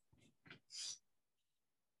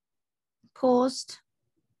 Paused.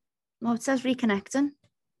 Oh, it says reconnecting.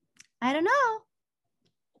 I don't know.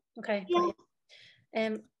 Okay.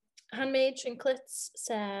 Yeah. Handmade Trinklets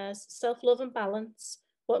says, self-love and balance.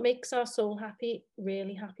 What makes our soul happy?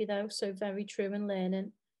 Really happy though. So very true in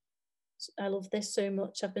learning. I love this so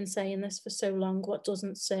much. I've been saying this for so long. What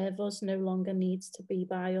doesn't serve us no longer needs to be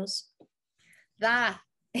by us. That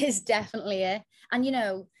is definitely it. And you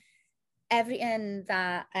know, everything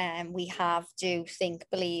that we have, do, think,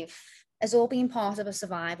 believe has all been part of a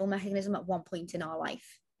survival mechanism at one point in our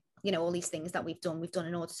life. You know, all these things that we've done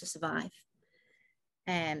in order to survive.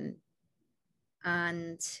 And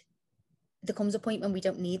there comes a point when we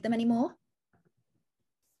don't need them anymore.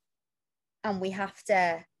 And we have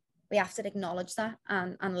to acknowledge that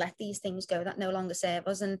and let these things go that no longer serve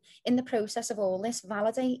us. And in the process of all this,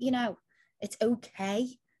 validate, you know, it's okay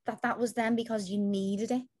that was then because you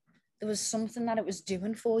needed it. There was something that it was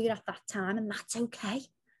doing for you at that time, and that's okay.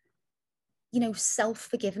 You know,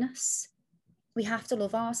 self-forgiveness. We have to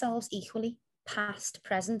love ourselves equally, past,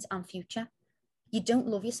 present, and future. You don't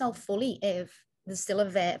love yourself fully if there's still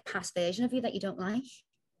a past version of you that you don't like.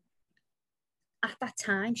 At that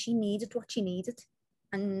time, she needed what she needed.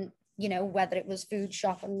 And, you know, whether it was food,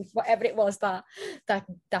 shopping, whatever it was that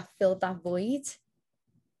filled that void,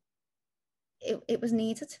 it was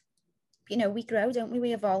needed. You know, we grow, don't we?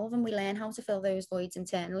 We evolve and we learn how to fill those voids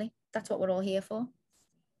internally. That's what we're all here for.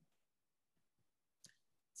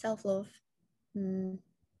 Self-love.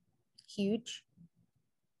 Huge.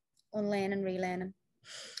 Unlearning, relearning.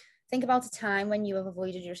 Think about a time when you have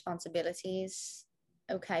avoided your responsibilities.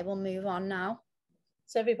 Okay, we'll move on now.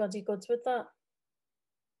 Is everybody good with that?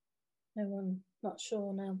 No one, not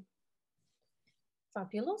sure now.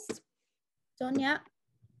 Fabulous. Done yet?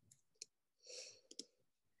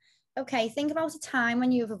 Okay, think about a time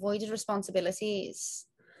when you've avoided responsibilities.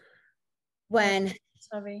 When...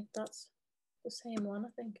 Sorry, that's the same one, I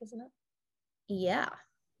think, isn't it? Yeah.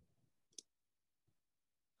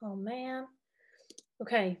 Oh, man.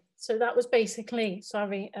 Okay, so that was basically,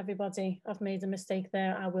 sorry, everybody, I've made a mistake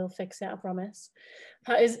there. I will fix it, I promise.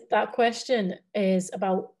 That question is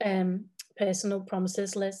about personal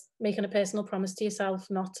promises, Liz, making a personal promise to yourself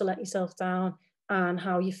not to let yourself down, and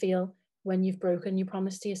how you feel when you've broken your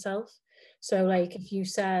promise to yourself. So like if you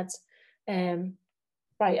said,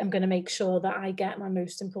 right, I'm going to make sure that I get my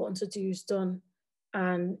most important to-dos done,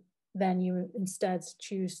 and then you instead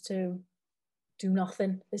choose to do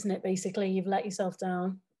nothing, isn't it? Basically, you've let yourself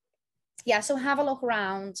down. Yeah, so have a look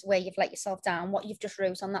around where you've let yourself down, what you've just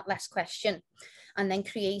wrote on that last question, and then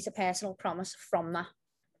create a personal promise from that.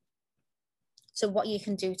 So what you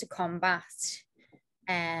can do to combat,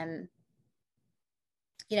 you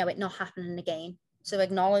know, it not happening again. So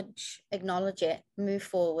acknowledge it, move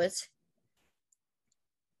forward.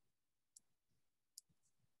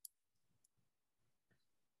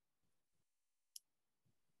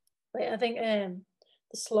 Wait, I think the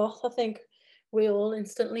sloth, I think we all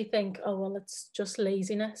instantly think, oh, well, it's just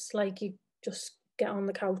laziness. Like you just get on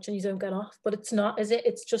the couch and you don't get off. But it's not, is it?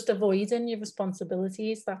 It's just avoiding your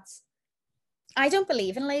responsibilities. I don't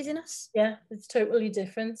believe in laziness. Yeah, it's totally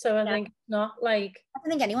different. So I think it's not like... I don't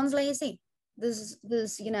think anyone's lazy. There's,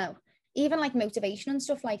 you know, even like motivation and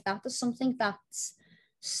stuff like that, there's something that's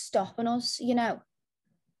stopping us, you know,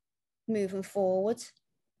 moving forward.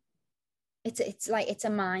 It's like, it's a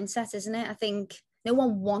mindset, isn't it? I think no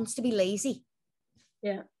one wants to be lazy.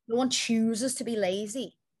 Yeah. No one chooses to be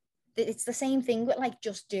lazy. It's the same thing with like,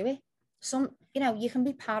 just do it. Some, you know, you can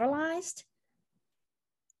be paralyzed,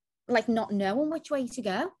 like not knowing which way to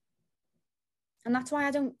go. And that's why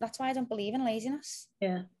I don't believe in laziness.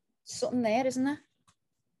 Yeah. Something there, isn't there?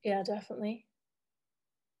 Yeah, definitely.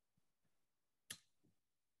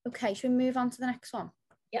 Okay, should we move on to the next one?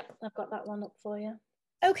 Yep, I've got that one up for you.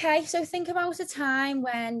 Okay, so think about a time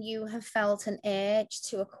when you have felt an urge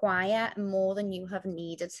to acquire more than you have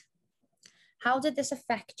needed. How did this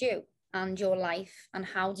affect you and your life, and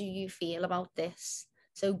how do you feel about this?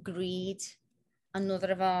 So greed,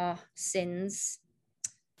 another of our sins,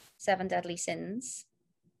 7 deadly sins.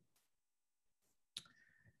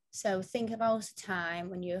 So think about a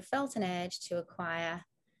time when you have felt an urge to acquire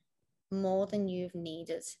more than you've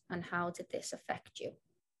needed, and how did this affect you?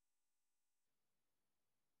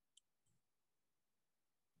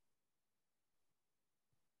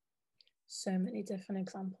 So many different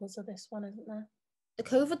examples of this one, isn't there? The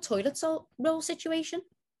COVID toilet roll situation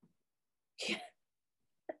Yeah.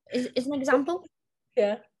 is an example.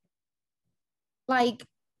 Yeah. Like,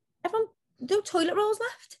 everyone, no toilet rolls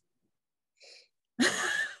left.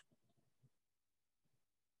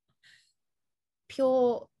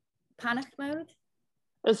 Pure panic mode.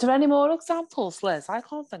 Is there any more examples, Liz? I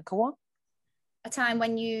can't think of one. A time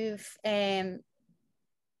when you've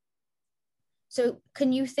so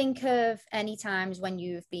can you think of any times when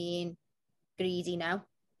you've been greedy now?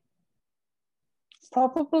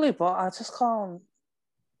 Probably, but I just can't.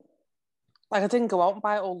 Like, I didn't go out and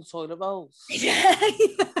buy all the toilet rolls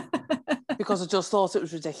because I just thought it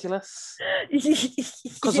was ridiculous.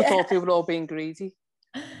 Because I thought people were all being greedy.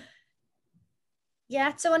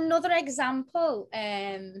 Yeah, so another example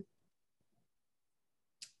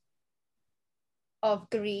of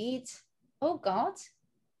greed. Oh God,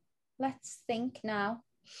 let's think now.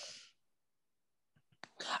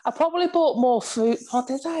 I probably bought more food. What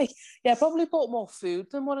did I? Yeah, I probably bought more food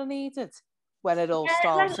than what I needed when it all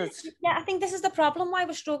started. Yeah, I think this is the problem why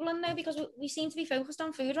we're struggling now, because we seem to be focused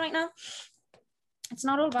on food right now. It's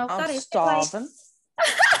not all about that. I'm starving.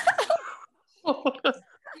 We're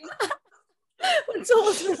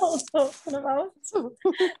all talking about.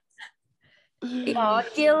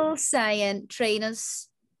 Gil's saying trainers.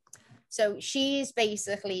 So she's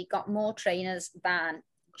basically got more trainers than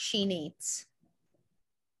she needs.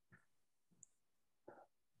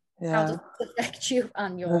 Yeah. How does it affect you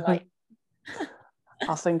and your life?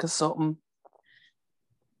 I think of something.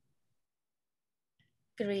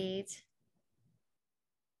 Greed.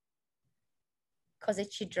 Because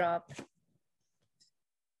it's your job.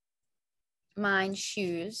 Mine,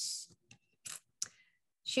 shoes.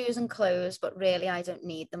 Shoes and clothes, but really I don't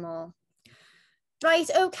need them all. Right,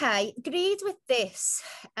 okay. Greed with this.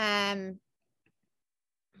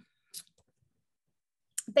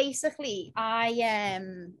 Basically,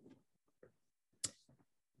 I'm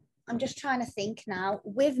just trying to think now.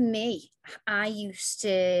 With me, I used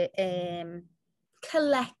to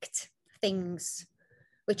collect things,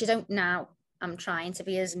 which I don't now. I'm trying to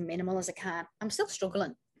be as minimal as I can. I'm still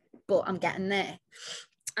struggling, but I'm getting there.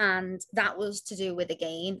 And that was to do with,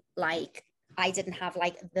 again, like, I didn't have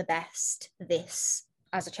like the best this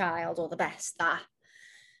as a child or the best that.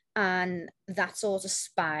 And that sort of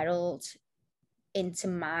spiraled into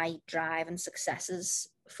my drive and successes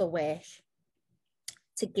for work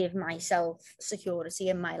to give myself security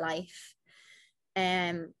in my life.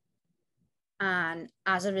 And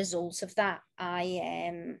as a result of that,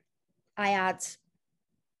 I had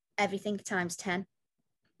everything times 10,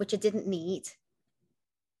 which I didn't need.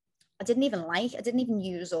 I didn't even like, I didn't even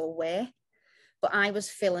use or wear, but I was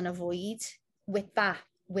filling a void with that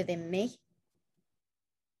within me.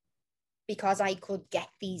 Because I could get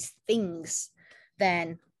these things,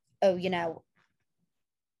 then, oh, you know,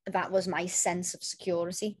 that was my sense of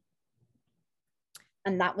security.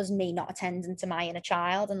 And that was me not attending to my inner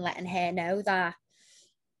child and letting her know that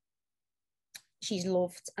she's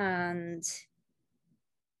loved and,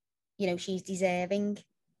 you know, she's deserving.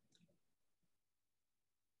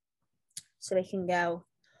 So we can go,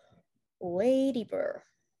 Lady Burr.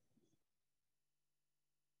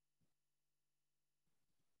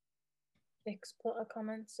 Vic's put a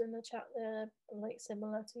comments in the chat there, like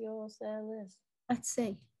similar to yours there, Liz. Let's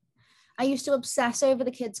see. I used to obsess over the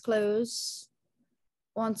kids' clothes.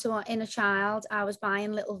 Once in a child, I was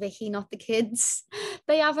buying little Vicky, not the kids.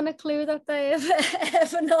 They haven't a clue that they have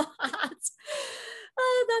ever not had.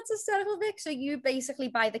 That's hysterical, Vic. So you basically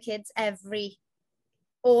buy the kids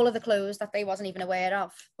all of the clothes that they wasn't even aware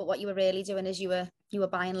of. But what you were really doing is you were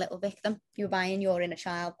buying little Vic them. You were buying your inner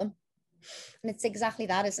child them. And it's exactly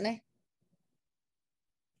that, isn't it?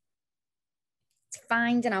 It's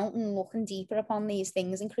finding out and looking deeper upon these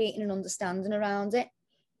things and creating an understanding around it.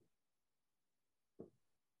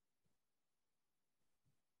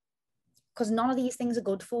 Because none of these things are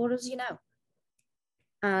good for us,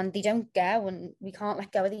 and they don't go, and we can't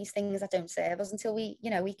let go of these things that don't serve us until we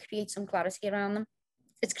create some clarity around them.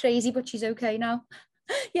 It's crazy, but she's okay now.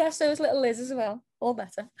 Yeah, so is little Liz as well. All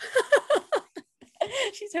better.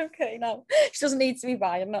 She's okay now. She doesn't need to be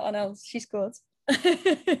buying nothing else. She's good.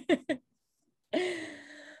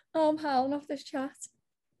 Oh, I'm howling off this chat.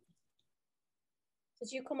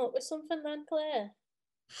 Did you come up with something then, Claire?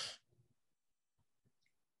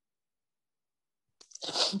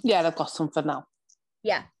 Yeah, I've got something now.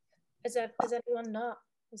 Yeah. Is anyone not?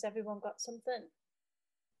 Has everyone got something?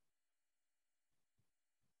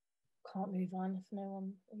 Can't move on if no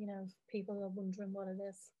one, if people are wondering what it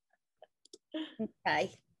is.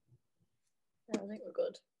 Okay. I think we're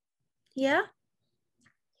good. Yeah.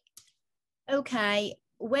 Okay.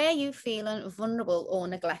 Were you feeling vulnerable or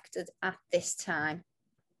neglected at this time?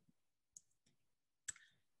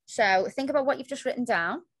 So think about what you've just written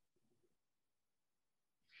down.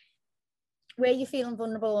 Were you feeling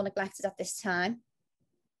vulnerable or neglected at this time?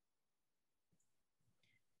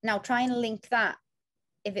 Now try and link that,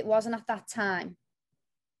 if it wasn't at that time,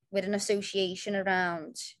 with an association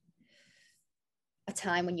around a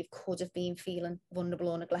time when you could have been feeling vulnerable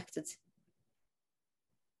or neglected.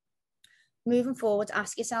 Moving forward,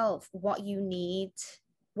 ask yourself what you need.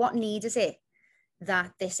 What need is it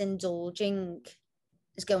that this indulging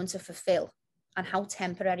is going to fulfill, and how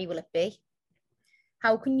temporary will it be?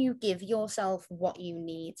 How can you give yourself what you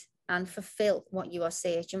need and fulfill what you are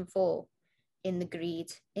searching for in the greed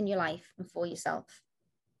in your life and for yourself?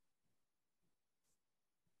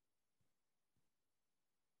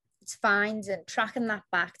 It's finding, tracking that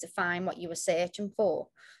back to find what you were searching for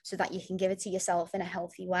so that you can give it to yourself in a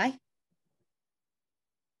healthy way.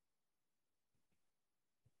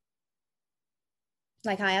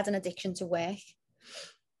 Like I had an addiction to work.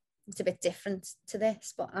 It's a bit different to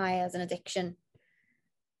this, but I had an addiction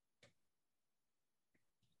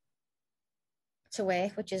to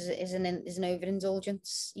work, which is an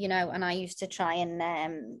overindulgence, and I used to try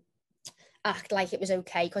and act like it was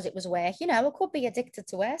okay because it was work. I could be addicted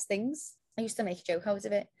to worse things. I used to make a joke out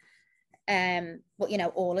of it. But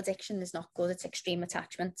all addiction is not good. It's extreme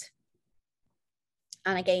attachment.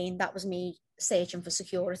 And again, that was me searching for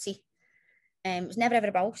security. It was never ever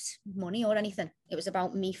about money or anything. It was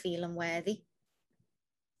about me feeling worthy.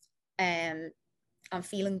 And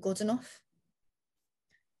feeling good enough.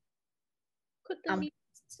 Could the need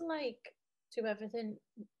to do everything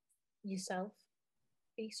yourself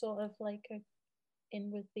be sort of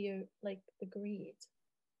in with the greed?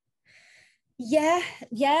 Yeah.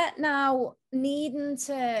 Now needing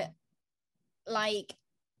to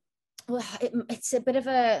it's a bit of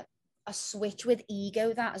a switch with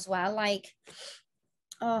ego, that as well.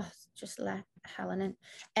 Just let Helen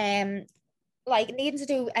in. Needing to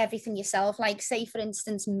do everything yourself. Say for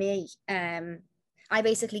instance me, I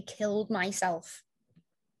basically killed myself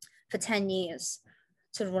for 10 years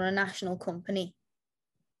to run a national company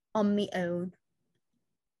on my own.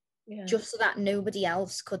 Yeah. Just so that nobody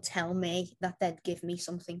else could tell me that they'd give me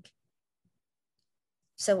something.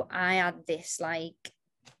 So I had this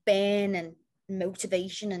burn and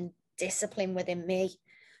motivation and discipline within me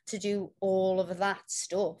to do all of that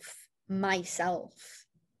stuff myself,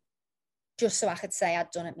 just so I could say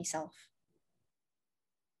I'd done it myself.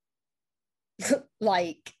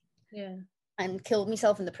 Yeah. And killed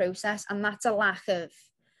myself in the process. And that's a lack of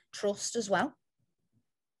trust as well.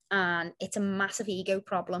 And it's a massive ego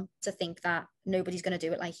problem to think that nobody's going to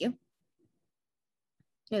do it like you.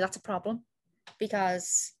 That's a problem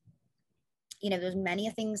because, there's many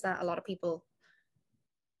things that a lot of people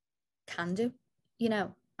can do,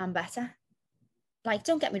 and better.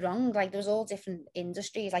 Don't get me wrong, there was all different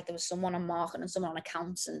industries. There was someone on marketing and someone on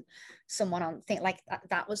accounts and someone on things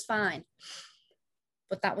that was fine.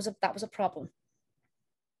 But that was a problem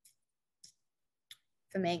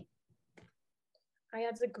for me. I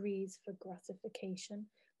had the greed for gratification.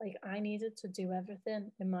 I needed to do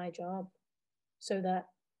everything in my job so that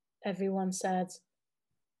everyone said,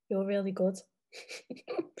 "You're really good."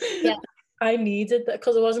 Yeah. I needed that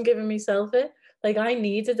because I wasn't giving myself it. I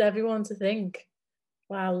needed everyone to think,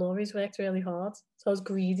 "Wow, Laurie's worked really hard." So I was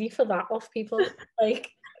greedy for that off people.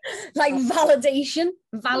 Validation.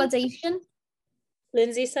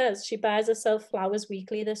 Lindsay says she buys herself flowers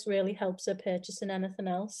weekly. This really helps her purchasing anything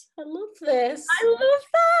else. I love this. I love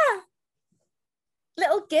that.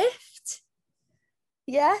 Little gift.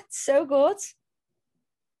 Yeah, it's so good.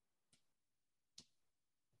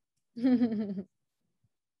 Is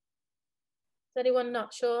anyone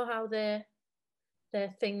not sure how their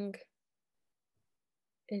thing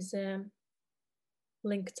is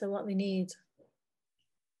linked to what they need?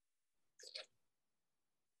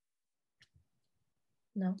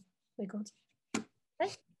 No, we're good.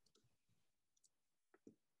 Okay.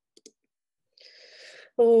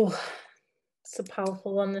 Oh, it's a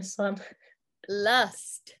powerful one, this one.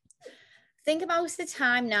 Lust. Think about the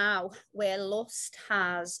time now where lust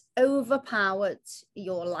has overpowered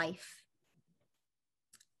your life.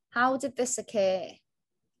 How did this occur?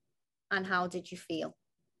 And how did you feel?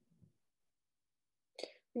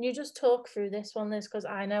 Can you just talk through this one, Liz? Because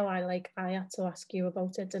I know I had to ask you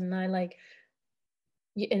about it, didn't I? Like,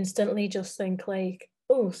 you instantly just think like,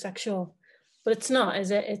 oh, sexual. But it's not,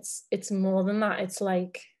 is it? It's more than that. It's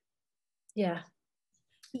like, yeah.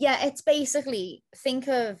 Yeah, it's basically think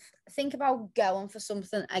about going for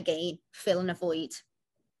something again, filling a void.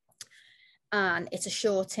 And it's a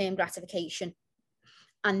short-term gratification.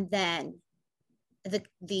 And then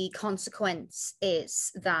the consequence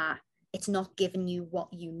is that it's not giving you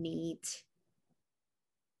what you need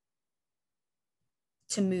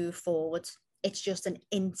to move forward. It's just an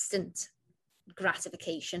instant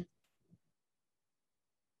gratification.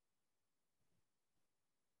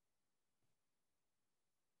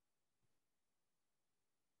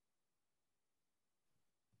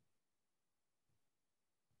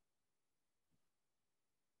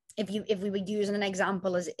 If we were using an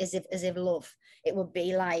example as if love, it would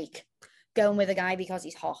be like going with a guy because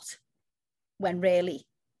he's hot, when really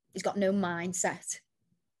he's got no mindset,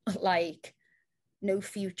 like no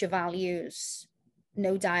future values,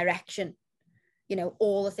 no direction, you know,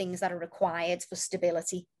 all the things that are required for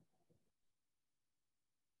stability.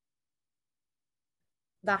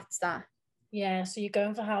 That's that. Yeah, so you're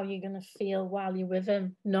going for how you're going to feel while you're with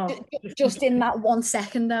him. No. Just in that 1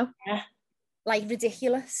 second though. Yeah. Like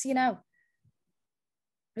ridiculous, you know.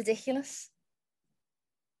 Ridiculous.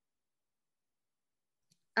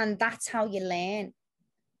 And that's how you learn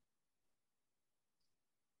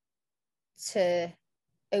to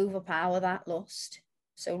overpower that lust.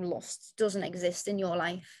 So lust doesn't exist in your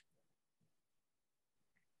life.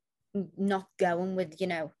 Not going with, you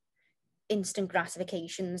know, instant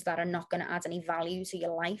gratifications that are not going to add any value to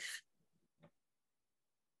your life.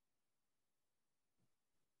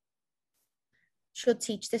 Should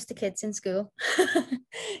teach this to kids in school.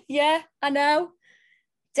 Yeah, I know.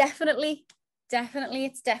 Definitely.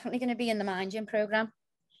 It's definitely going to be in the Mind Gym program.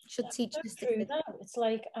 Should teach this to kids. It's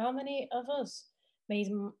like, how many of us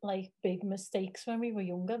made like big mistakes when we were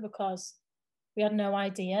younger because we had no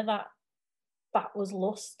idea that that was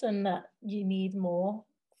lust and that you need more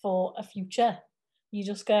for a future. You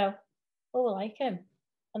just go, oh, I like him.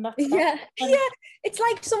 And that's yeah. It's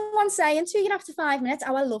like someone saying to you after 5 minutes,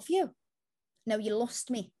 oh, I love you. No, you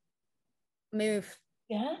lost me. Move.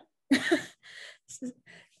 Yeah.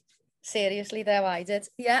 Seriously, though, I did.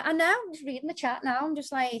 Yeah, I know. I'm just reading the chat now. I'm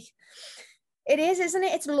just like, it is, isn't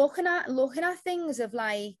it? It's looking at things of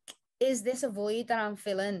like, is this a void that I'm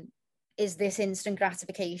filling? Is this instant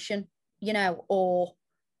gratification? You know, or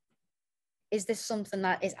is this something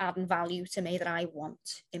that is adding value to me that I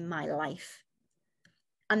want in my life?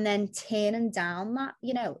 And then turning down that,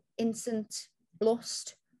 you know, instant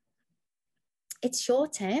lust. It's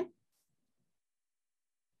short term.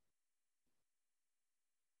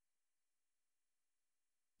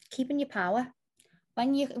 Keeping your power.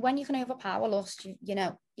 When you can overpower lust, you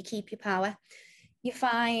know, you keep your power. You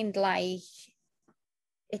find like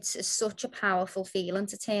it's such a powerful feeling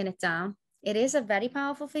to turn it down. It is a very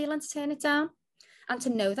powerful feeling to turn it down, and to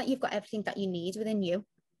know that you've got everything that you need within you,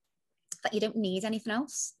 that you don't need anything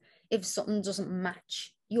else. If something doesn't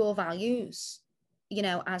match your values, you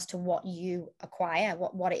know, as to what you acquire,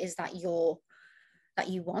 what it is that you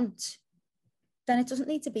want, then it doesn't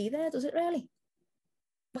need to be there, does it really?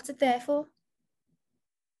 What's it there for?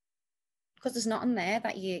 Because there's nothing there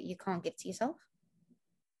that you can't give to yourself.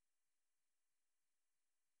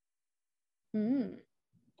 Does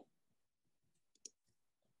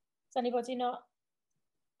anybody not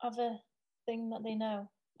have a thing that they know?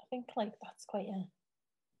 I think like that's quite a...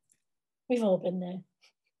 We've all been there.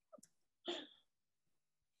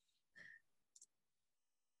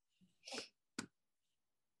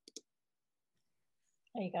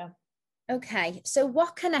 There you go. Okay, so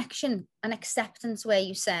what connection and acceptance were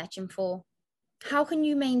you searching for? How can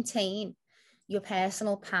you maintain your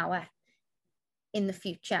personal power in the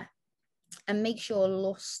future, and make sure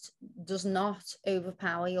lust does not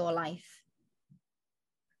overpower your life.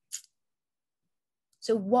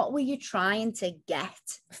 So what were you trying to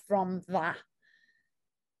get from that?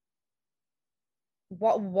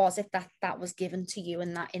 What was it that was given to you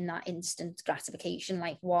in that instant gratification?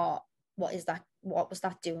 Like what is that? What was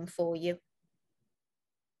that doing for you?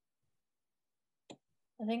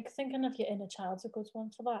 I think thinking of your inner child's a good one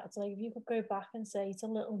for that. It's like if you could go back and say to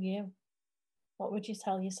little you, what would you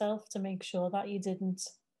tell yourself to make sure that you didn't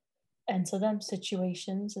enter them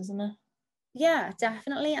situations, isn't it? Yeah,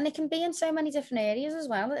 definitely. And it can be in so many different areas as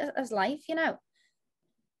well as life, you know.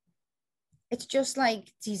 It's just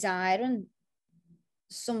like desiring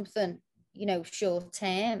something, you know, short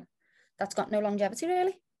term that's got no longevity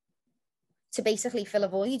really, to basically fill a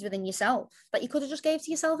void within yourself that you could have just gave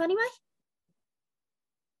to yourself anyway.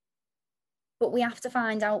 But we have to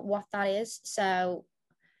find out what that is. So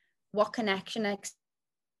what connection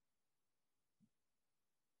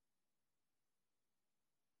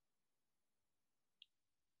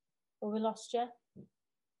Well, we lost you.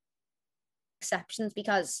 exceptions,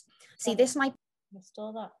 because see, this might Missed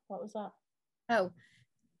all that. What was that? oh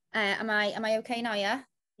am I okay now? Yeah,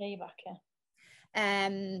 You're back,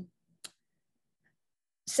 yeah.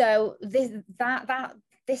 So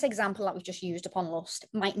this example that we've just used upon lust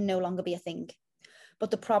might no longer be a thing,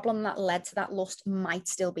 but the problem that led to that lust might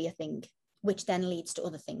still be a thing, which then leads to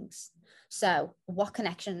other things. So what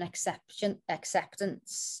connection and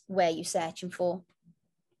acceptance were you searching for?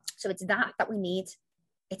 So it's that we need.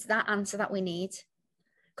 It's that answer that we need,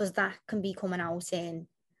 because that can be coming out in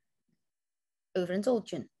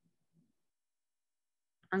overindulgence,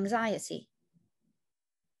 anxiety,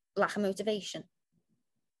 lack of motivation.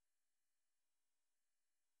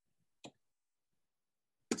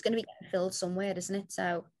 It's going to be getting filled somewhere, isn't it?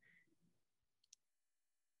 So,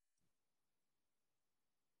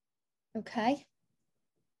 okay.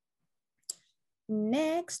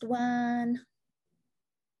 Next one.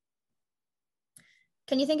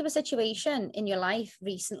 Can you think of a situation in your life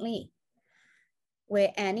recently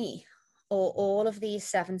where any or all of these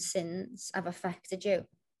 7 sins have affected you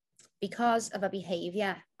because of a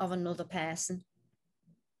behavior of another person?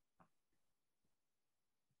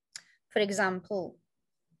 For example,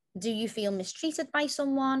 do you feel mistreated by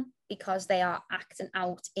someone because they are acting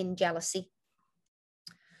out in jealousy?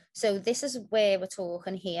 So this is where we're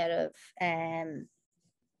talking here of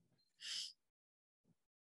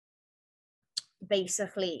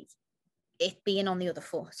basically it being on the other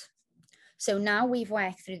foot. So now we've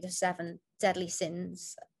worked through the 7 deadly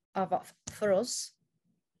sins for us,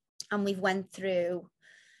 and we've went through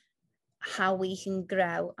how we can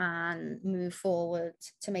grow and move forward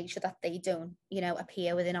to make sure that they don't, you know,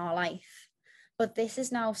 appear within our life. But this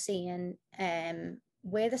is now seeing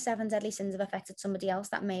where the 7 deadly sins have affected somebody else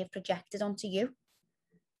that may have projected onto you.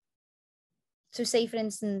 So say, for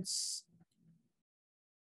instance,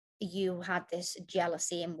 you had this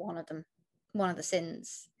jealousy in one of the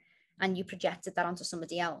sins, and you projected that onto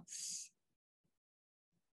somebody else.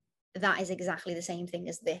 That is exactly the same thing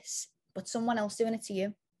as this, but someone else doing it to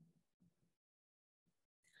you.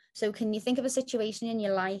 So can you think of a situation in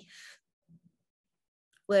your life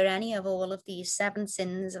where any of all of these 7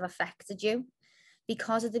 sins have affected you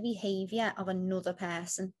because of the behavior of another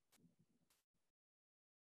person?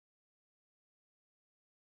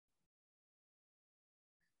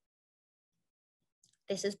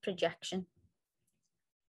 This is projection.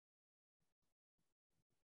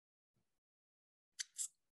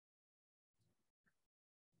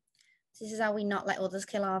 This is how we not let others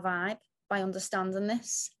kill our vibe, by understanding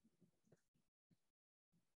this.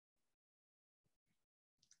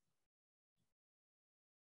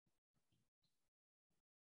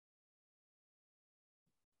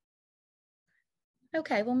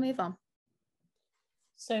 Okay, we'll move on.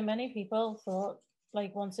 So many people thought,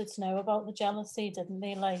 like, wanted to know about the jealousy, didn't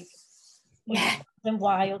they? Like, yeah, and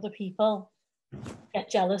why other people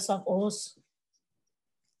get jealous of us.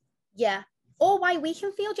 Yeah, or why we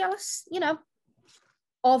can feel jealous, you know,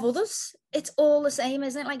 of others. It's all the same,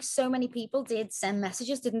 isn't it? Like, so many people did send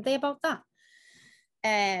messages, didn't they, about that?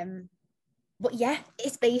 But yeah,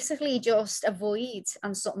 it's basically just a void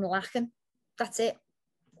and something lacking. That's it.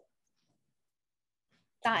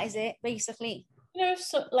 That is it, basically. You know,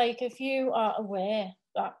 so like if you are aware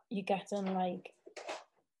that you're getting like,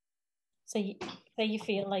 say you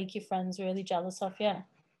feel like your friend's really jealous of you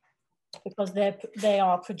because they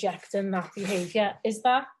are projecting that behaviour, is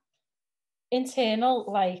that internal,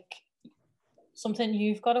 like something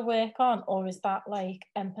you've got to work on, or is that like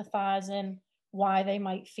empathising why they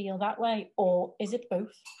might feel that way, or is it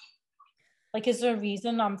both? Like, is there a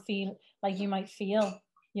reason I'm feeling like you might feel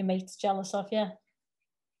your mate's jealous of you.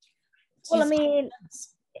 Well, I mean,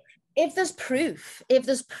 if there's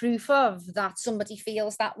proof of that somebody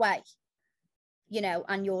feels that way, you know,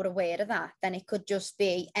 and you're aware of that, then it could just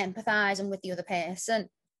be empathizing with the other person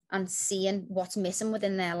and seeing what's missing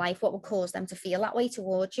within their life, what would cause them to feel that way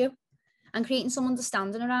towards you, and creating some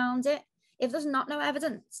understanding around it. If there's no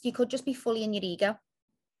evidence, you could just be fully in your ego.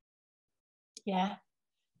 Yeah.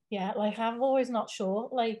 Like I'm always not sure.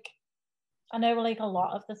 Like I know, like a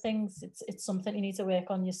lot of the things, it's something you need to work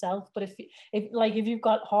on yourself. But if you've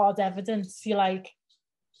got hard evidence, you're like,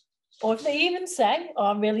 or if they even say, "Oh,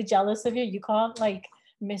 I'm really jealous of you," you can't like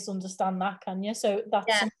misunderstand that, can you? So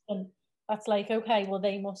that's something that's like, okay, well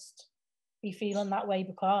they must be feeling that way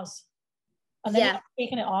because, and then you're not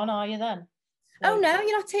taking it on, are you then? Like, oh no,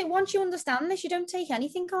 you're not taking. Once you understand this, you don't take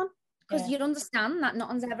anything on because you understand that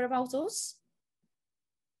nothing's ever about us.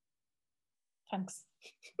 Thanks.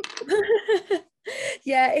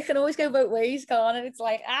 Yeah, it can always go both ways, can't it? It's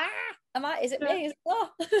like, is it me? Is it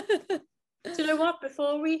what? Do you know what?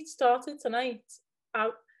 Before we started tonight,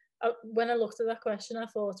 when I looked at that question, I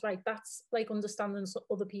thought, right, that's like understanding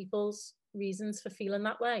other people's reasons for feeling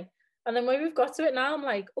that way. And then when we've got to it now, I'm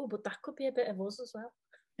like, oh, but that could be a bit of us as well.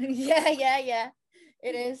 Yeah.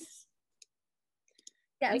 It is.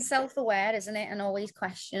 Getting self-aware, isn't it? And always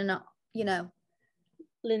questioning, you know.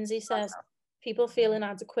 Lindsay says, people feel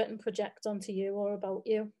inadequate and project onto you or about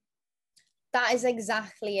you. That is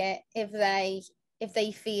exactly it. If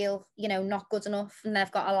they feel, you know, not good enough and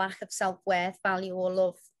they've got a lack of self-worth, value or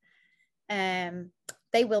love,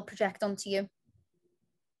 they will project onto you.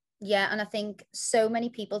 Yeah, and I think so many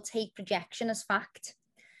people take projection as fact,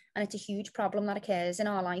 and it's a huge problem that occurs in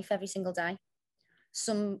our life every single day.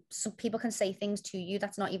 Some people can say things to you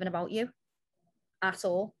that's not even about you at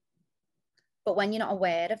all. But when you're not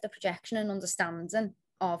aware of the projection and understanding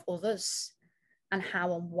of others and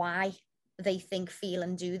how and why they think, feel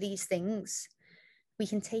and do these things, we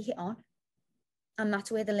can take it on. And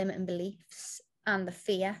that's where the limiting beliefs and the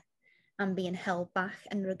fear and being held back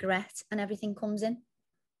and regret and everything comes in.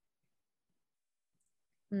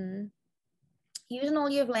 Using all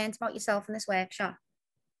you've learned about yourself in this workshop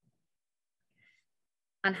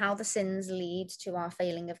and how the sins lead to our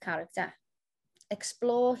failing of character.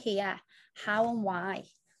 Explore here how and why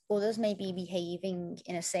others may be behaving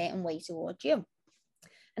in a certain way towards you.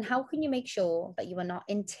 And how can you make sure that you are not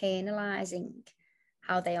internalizing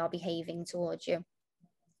how they are behaving towards you?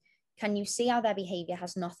 Can you see how their behavior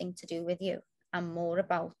has nothing to do with you and more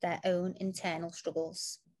about their own internal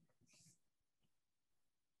struggles?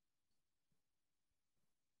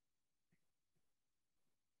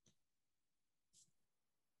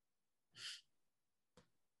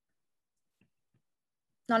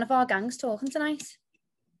 None of our gang's talking tonight.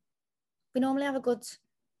 We normally have a good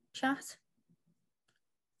chat.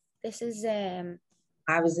 This is... I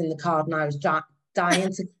was in the car and I was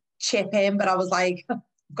dying to chip in, but I was like, I've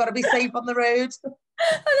got to be safe on the road.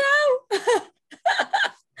 I know.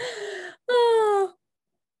 Oh.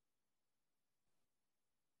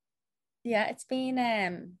 Yeah, it's been...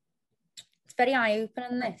 it's very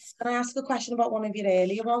eye-opening, this. Can I ask a question about one of your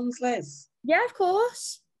earlier ones, Liz? Yeah, of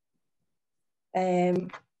course. It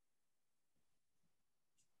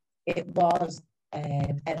was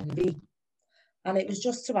envy, and it was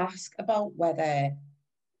just to ask about whether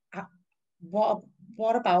what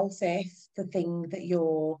about if the thing that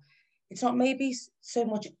it's not maybe so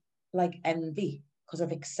much like envy because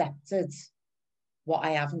I've accepted what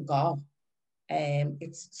I haven't got.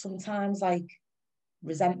 It's sometimes like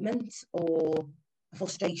resentment or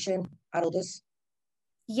frustration at others.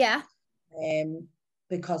 Yeah.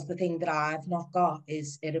 Because the thing that I've not got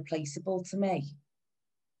is irreplaceable to me.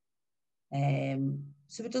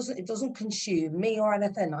 So it doesn't consume me or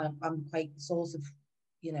anything. I'm quite sort of,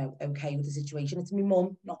 you know, okay with the situation. It's my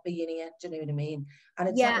mum not being here, do you know what I mean? And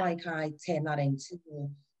it's not like I turn that into,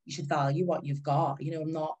 well, you should value what you've got. You know,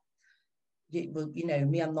 I'm not, you know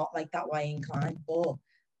me, I'm not like that way inclined, but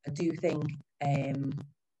I do think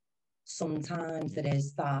sometimes there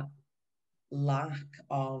is that lack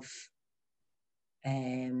of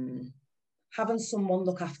having someone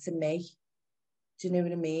look after me. Do you know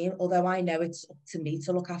what I mean? Although I know it's up to me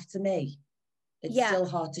to look after me, it's still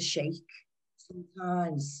hard to shake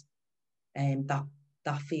sometimes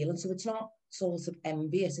that feeling. So it's not sort of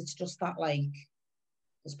envious, it's just that, like,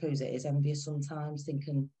 I suppose it is envious sometimes,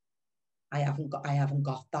 thinking I haven't got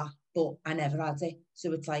that, but I never had it.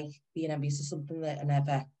 So it's like being envious of something that I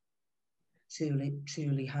never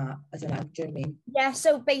truly had. I don't know, do you know what I mean? Yeah,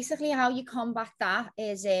 so basically how you combat that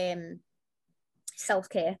is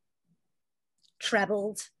self-care.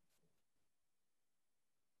 Trebled.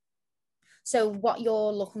 So what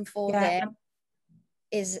you're looking for there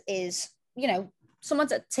is, you know, someone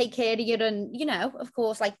to take care of you and, you know, of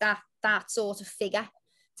course, like that sort of figure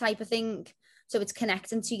type of thing. So it's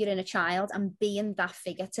connecting to your inner child and being that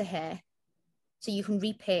figure to her. So you can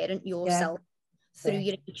reparent yourself through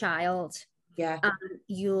your inner child. Yeah. And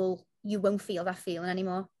you won't feel that feeling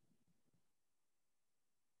anymore.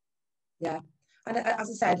 Yeah. And as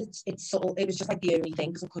I said, it's subtle. It was just like the only thing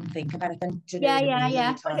because I couldn't think of anything. Do you know Yeah, what yeah, I mean?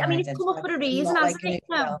 yeah. But, I mean, it's come up for a reason, hasn't it?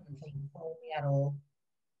 No. For me at all.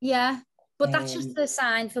 Yeah, but that's just a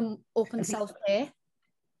sign from up and self-care.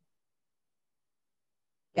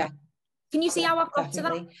 Yeah. Can you see how I've got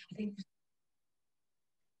definitely. to that? I think,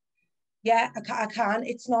 yeah, I can.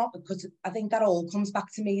 It's not because I think that all comes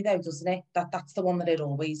back to me though, doesn't it? That's the one that it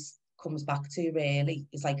always comes back to. Really,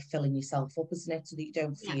 is like filling yourself up, isn't it? So that you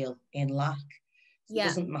don't feel in lack. So it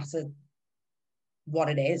doesn't matter what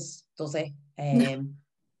it is, does it? And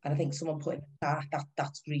I think someone put in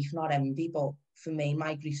that's grief, not envy. But for me,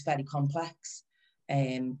 my grief's very complex.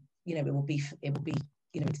 You know, it will be,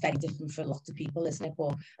 you know, it's very different for lots of people, isn't it?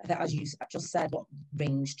 But I think, as you just said, what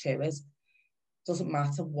rings true is, doesn't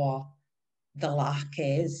matter what the lack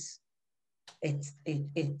is, it's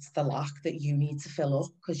the lack that you need to fill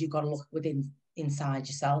up, because you've got to look inside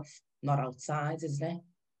yourself, not outside, isn't it?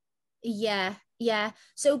 Yeah.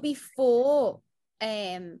 So before,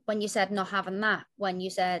 when you said not having that, when you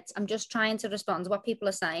said, I'm just trying to respond to what people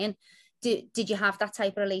are saying, did you have that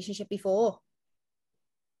type of relationship before?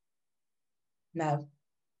 No,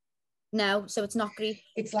 so it's not grief.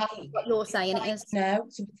 It's like what you're saying, it is. No,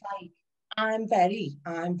 so it's like I'm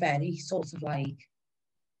very sort of like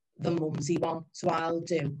the mumsy one. So I'll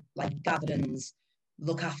do like gatherings,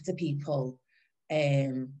 look after people.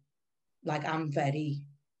 Like I'm very.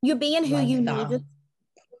 You're being who like you that. needed.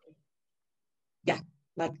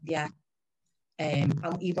 Yeah. And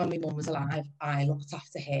even when my mum was alive, I looked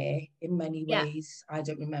after her in many ways. I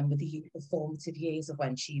don't remember the formative years of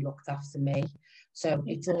when she looked after me. So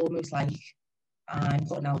it's almost like I'm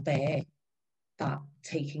putting out there that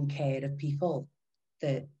taking care of people,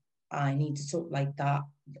 that I need to sort like that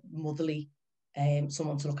motherly,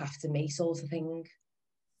 someone to look after me sort of thing.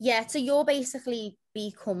 Yeah, so you're basically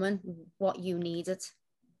becoming what you needed.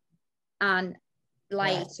 And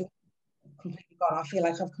like... So completely gone. I feel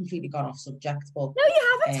like I've completely gone off subject, but no,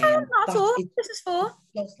 you haven't. Not at all. This is for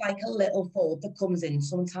just like a little thought that comes in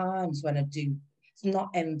sometimes when I do. It's not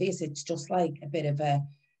envious. It's just like a bit of a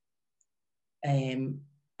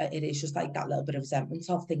it is just like that little bit of resentment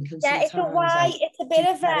of thinking. Yeah, it's a why. It's a bit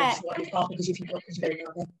of a. Because if you don't have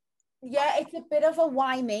it. Yeah, it's a bit of a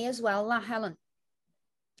why me as well, that Helen.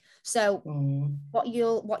 So what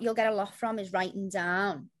you'll get a lot from is writing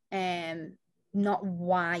down, not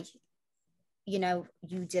why, you know,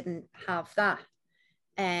 you didn't have that,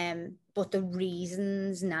 but the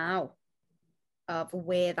reasons now of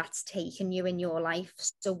where that's taken you in your life.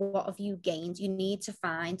 So what have you gained? You need to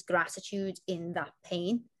find gratitude in that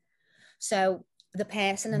pain. So the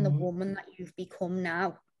person and the woman that you've become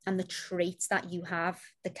now, and the traits that you have,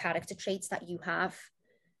 the character traits that you have,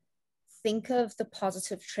 think of the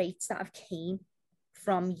positive traits that have came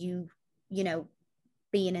from you, you know,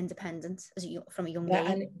 being independent from a young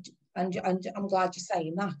age. And I'm glad you're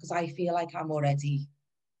saying that, because I feel like I'm already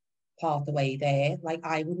part of the way there. Like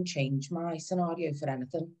I wouldn't change my scenario for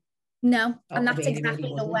anything. No, and that's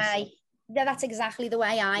exactly the way. Yeah, that's exactly the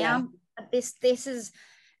way I am. This is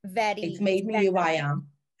very. It's made me who I am.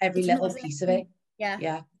 Every little piece of it.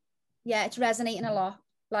 Yeah, it's resonating a lot,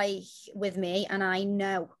 like with me, and I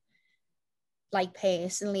know, like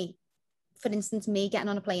personally, for instance, me getting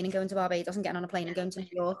on a plane and going to Barbados and getting on a plane and going to New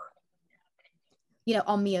York, you know,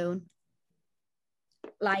 on my own.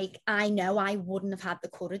 Like, I know I wouldn't have had the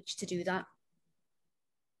courage to do that.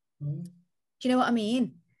 Do you know what I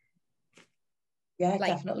mean? Yeah,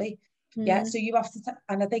 like, definitely. Yeah, so you have to,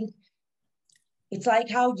 and I think it's like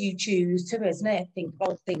how you choose to, isn't it? Think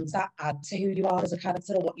about things that add to who you are as a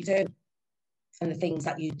character or what you do, and the things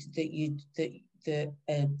that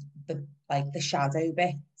like the shadow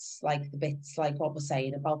bits, like the bits like what we're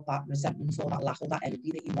saying about that resentment or that lack or that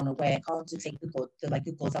envy that you want to work on to take the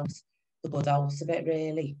good out of it,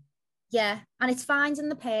 really. Yeah, and it's finding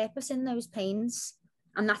the purpose in those pains,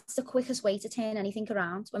 and that's the quickest way to turn anything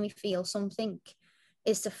around when we feel something,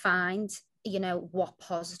 is to find, you know, what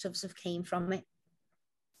positives have came from it,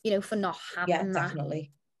 you know, for not having that. Yeah,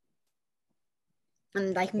 definitely.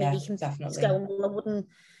 And like making things go, well, I wouldn't,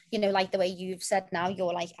 you know, like the way you've said now,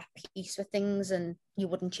 you're like at peace with things and you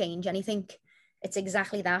wouldn't change anything. It's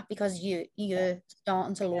exactly that, because you're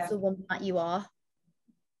starting to love the woman that you are.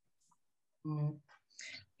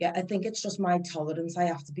 Yeah, I think it's just my tolerance. I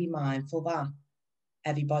have to be mindful that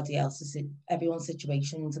everyone's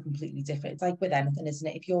situations are completely different. It's like with anything, isn't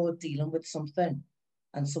it? If you're dealing with something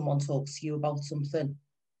and someone talks to you about something,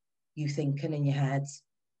 you thinking in your head,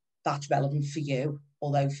 that's relevant for you.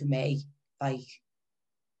 Although for me, like,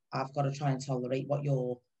 I've got to try and tolerate what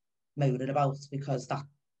you're moaning about, because that,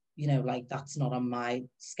 you know, like, that's not on my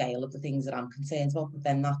scale of the things that I'm concerned about. But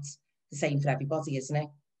then that's the same for everybody, isn't it?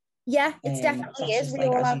 Yeah, it definitely is. We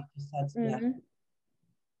all have. Yeah.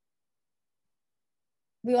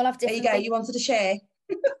 We all have different. There you go. You wanted to share.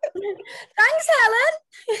 Thanks,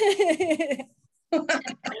 Helen.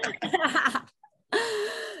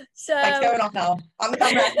 So it's going off now. I'm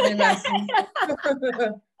recommending lessons.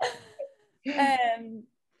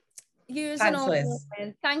 Using all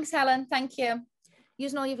thanks, Helen. Thank you.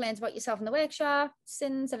 Using all you've learned about yourself in the workshop,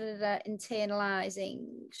 sins,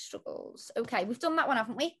 internalizing struggles. Okay, we've done that one,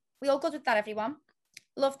 haven't we? We all good with that, everyone?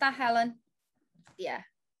 Love that, Helen. Yeah.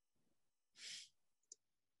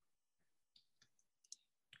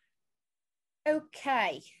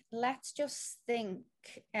 Okay, let's just think.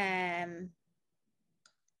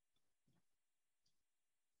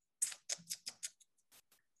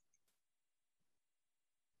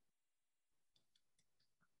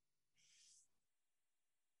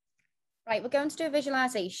 Right, we're going to do a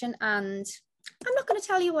visualization, and I'm not going to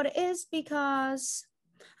tell you what it is because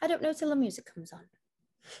I don't know till the music comes on.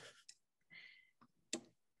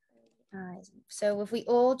 So if we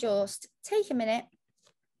all just take a minute,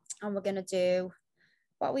 and we're going to do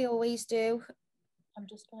what we always do. I'm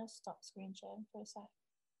just going to stop screen sharing for a sec.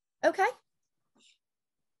 Okay.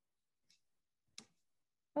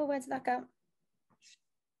 Oh, where did that go?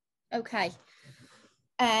 Okay.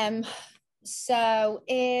 So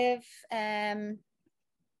if, how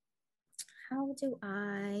do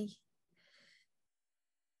I,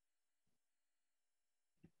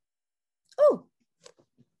 oh,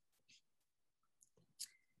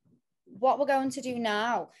 what we're going to do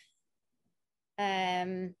now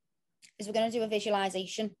is we're going to do a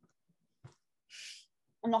visualization.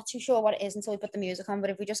 I'm not too sure what it is until we put the music on, but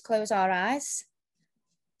if we just close our eyes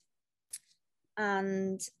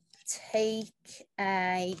and take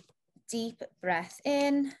a deep breath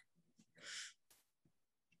in.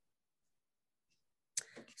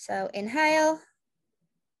 So inhale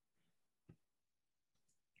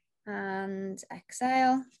and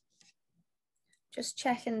exhale. Just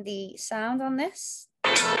checking the sound on this.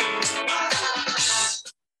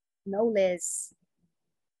 No, Liz.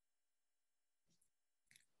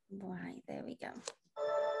 Right, there we go. Okay.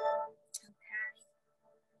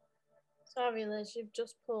 Sorry, Liz, you've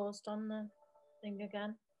just paused on the thing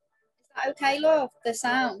again. Is that okay, love? The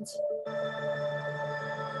sound?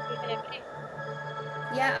 You hear me?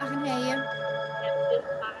 Yeah, I can hear you.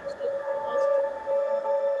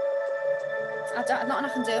 Nothing I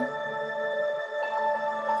can do.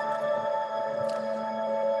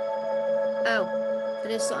 Oh,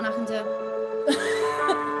 there is something I can do.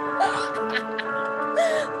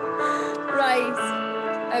 Right.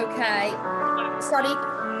 Okay. Sorry.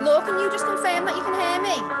 Laura, can you just confirm that you can hear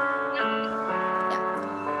me? Yeah.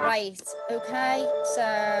 Right. Okay. So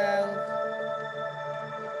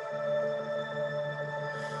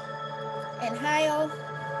inhale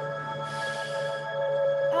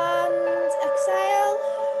and exhale.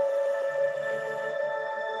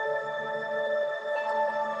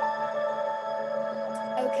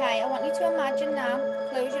 Okay, I want you to imagine now,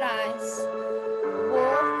 close your eyes,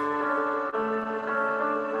 walk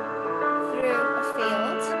through a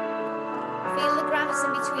field, feel the grass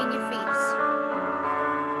in between your feet.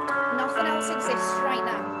 Nothing else exists right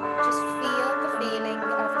now, just feel the feeling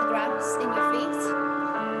of the grass in your feet,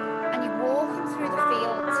 and you're walking through the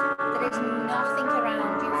field. There is nothing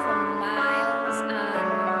around you for miles and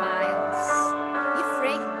miles. You're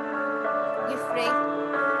free. You're free.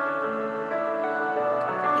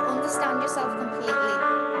 You understand yourself completely.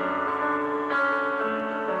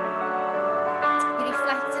 You're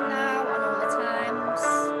reflecting now on all the times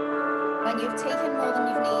when you've taken more than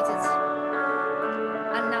you've needed.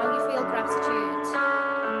 And now you feel gratitude,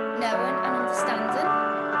 knowing and understanding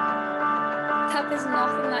that there's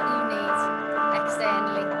nothing that you need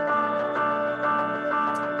externally.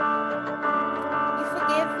 You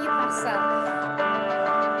forgive your past self.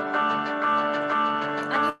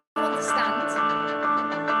 And you understand.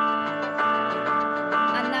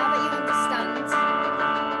 And now that you understand, you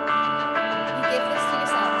give this to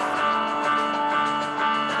yourself.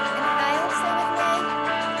 Inhale, stay with me.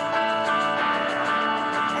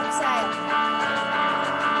 Exhale.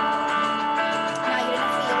 Now you're in a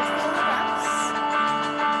field, feel the grass.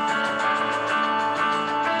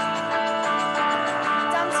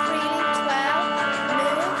 Dance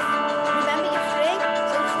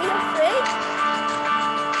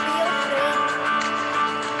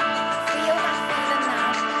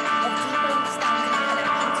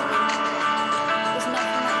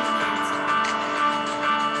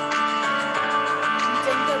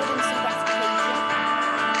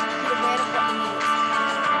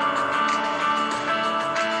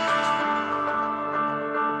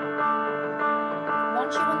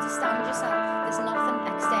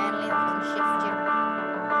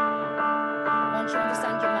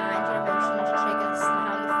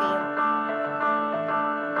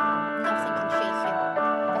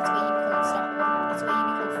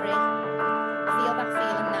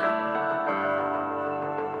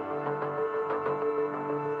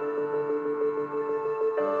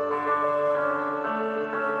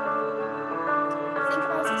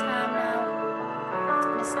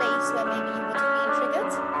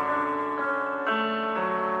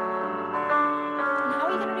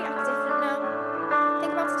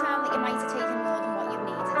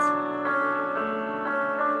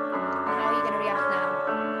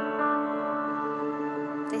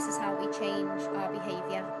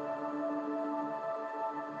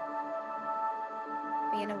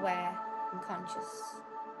being aware and conscious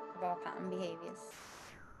of our pattern behaviours.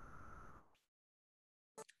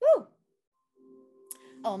 Woo!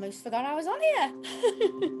 Almost forgot I was on here.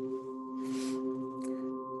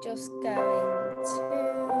 Just going to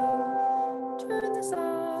turn this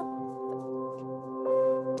off.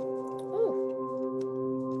 Ooh.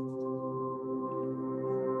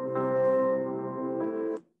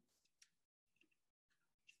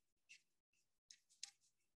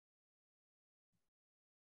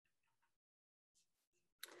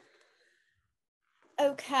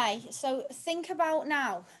 Okay, so think about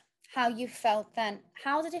now how you felt then.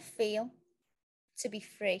 How did it feel to be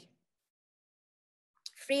free?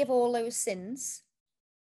 Free of all those sins,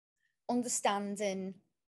 understanding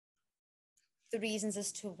the reasons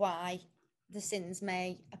as to why the sins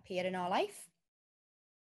may appear in our life.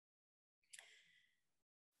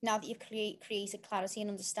 Now that you've created clarity and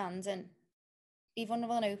understanding, be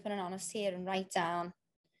vulnerable and open and honest here and write down,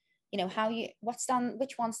 you know,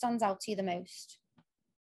 which one stands out to you the most?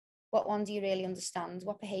 What one do you really understand?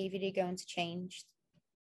 What behavior are you going to change?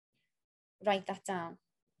 Write that down.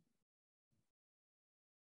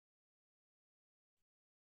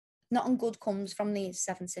 Nothing good comes from these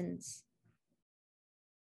 7 sins.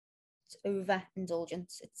 It's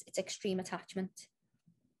overindulgence. It's extreme attachment.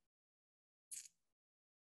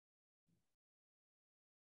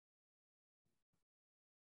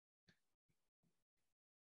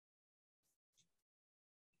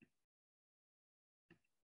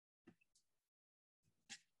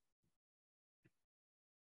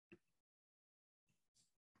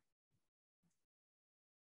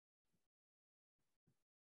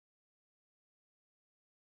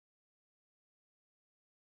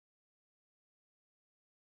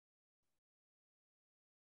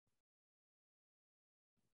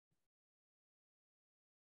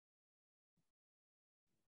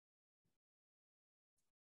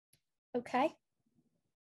 Okay.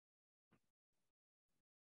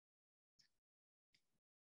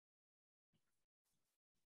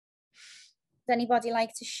 Does anybody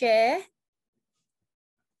like to share?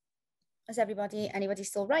 Is anybody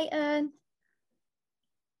still writing?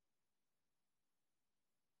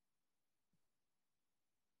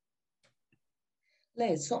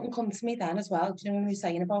 Liz, something come to me then as well. Do you know when we were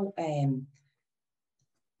saying about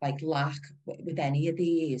like lack with any of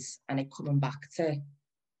these and it coming back to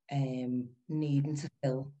needing to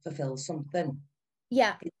fulfill something?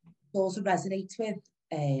 Yeah. It also resonates with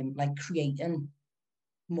like creating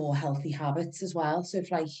more healthy habits as well. So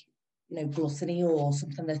if like, you know, gluttony or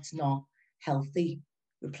something that's not healthy,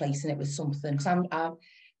 replacing it with something. Because I'm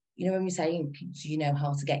you know, when we're saying, do you know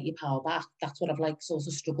how to get your power back? That's what I've like sort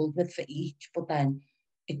of struggled with for each, but then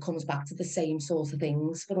it comes back to the same sort of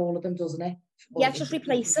things for all of them, doesn't it? Yeah, it's just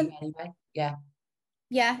replacing. Anyway. Yeah.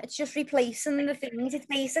 Yeah, it's just replacing the things. It's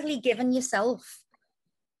basically giving yourself,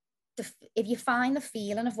 if you find the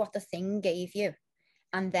feeling of what the thing gave you,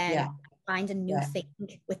 and then find a new thing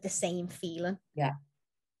with the same feeling. Yeah.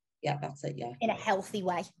 Yeah, that's it, yeah. In a healthy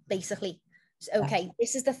way, basically. So, okay,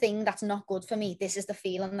 this is the thing that's not good for me. This is the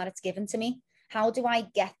feeling that it's given to me. How do I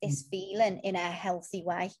get this feeling in a healthy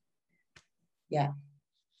way? Yeah.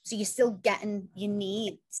 So you're still getting your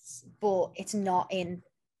needs, but it's not in,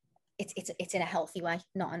 it's in a healthy way,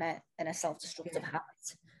 not in a self-destructive habit.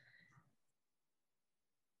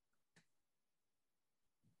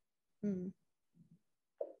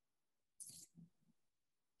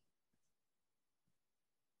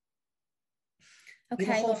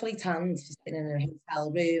 Okay. You're awfully tanned, just sitting in a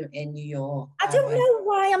hotel room in New York. I don't know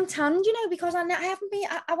why I'm tanned, you know, because I haven't been.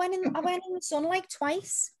 I went in the sun like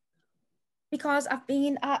twice, because I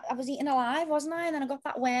was eating alive, wasn't I? And then I got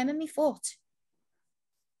that worm in my foot.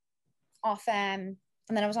 And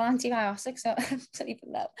then I was on antibiotics, so I don't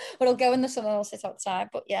even know. But I'll go in the sun and I'll sit outside.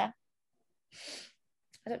 But yeah,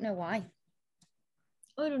 I don't know why.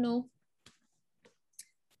 I don't know.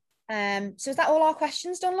 So is that all our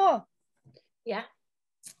questions done, Laura? Yeah.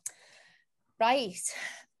 Right.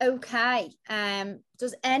 Okay.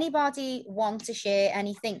 Does anybody want to share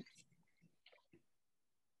anything?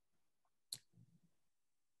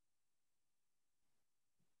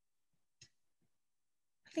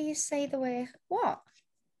 Please say the word. What?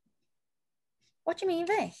 What do you mean,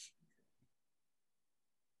 Vic?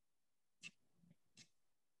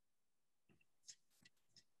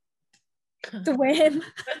 The worm.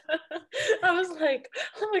 I was like,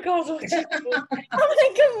 oh my God. Oh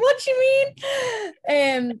my God, what do you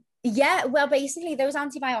mean? Yeah, well, basically those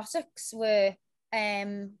antibiotics were,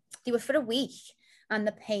 they were for a week and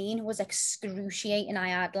the pain was excruciating. I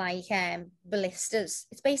had like blisters.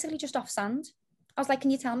 It's basically just off sand. I was like,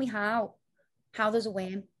 can you tell me how there's a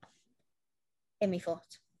worm? in my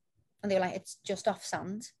foot. And they were like, it's just off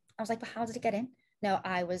sand. I was like, but how did it get in? No,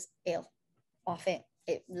 I was ill off it.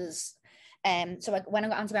 It was, so when I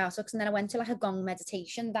got antibiotics, and then I went to like a gong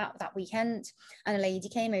meditation that weekend, and a lady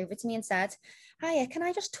came over to me and said, hiya, can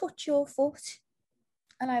I just touch your foot?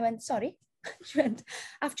 And I went, sorry. She went,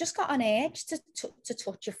 I've just got an urge to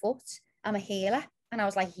touch your foot. I'm a healer. And I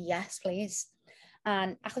was like, yes, please.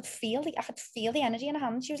 And I could feel the energy in her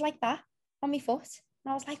hand. She was like that on my foot.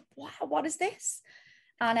 And I was like, wow, what is this?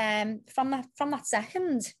 And from that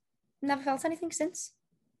second, never felt anything since.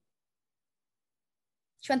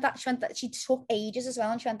 She took ages as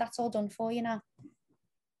well, and she went, that's all done for you now.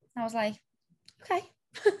 And I was like, okay.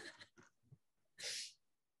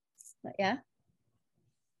 But yeah,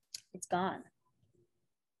 it's gone.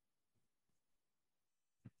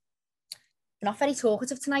 We're not very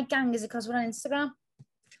talkative tonight, gang. Is it because we're on Instagram?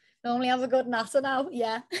 We only have a good natter now.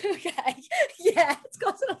 Yeah. Okay. Yeah, it's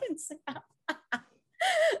because we're on Instagram.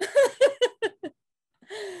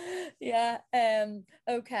 Yeah.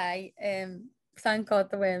 Okay. Thank God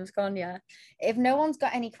the worm's gone. Yeah. If no one's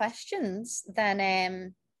got any questions,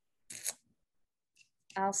 then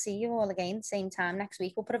I'll see you all again same time next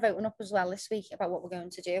week. We'll put a voting up as well this week about what we're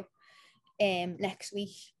going to do next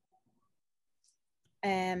week.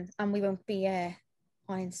 And we won't be on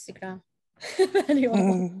Instagram.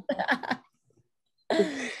 Anyone?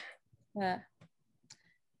 Yeah.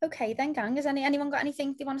 Okay then, gang. Has anyone got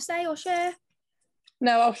anything they want to say or share?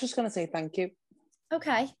 No, I was just going to say thank you.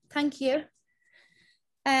 Okay, thank you.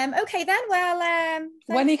 Okay then. Well,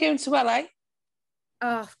 when are you going to LA?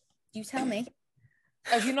 Oh, you tell me.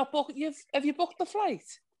 Have you not booked? Have you booked the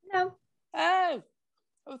flight? No. Oh,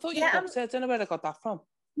 I thought you booked it. I don't know where I got that from.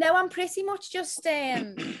 No, I'm pretty much just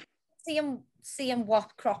seeing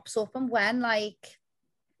what crops up and when. Like,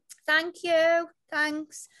 thank you,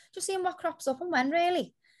 thanks. Just seeing what crops up and when.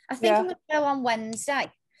 Really, I think I'm gonna go on Wednesday,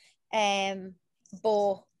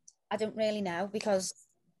 but I don't really know because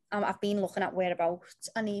I've been looking at whereabouts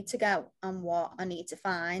I need to go and what I need to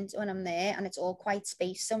find when I'm there, and it's all quite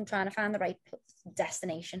spaced. So I'm trying to find the right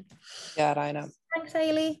destination. Yeah, I know. Thanks,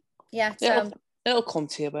 Hayley. Yeah, so it'll come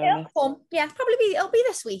to you, won't it? Yeah, it'll be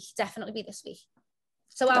this week. Definitely be this week.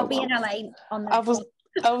 So I'll be in LA on the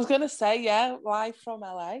I was gonna say, yeah, live from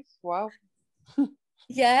LA. Wow.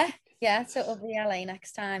 yeah, so it'll be LA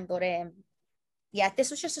next time. But yeah,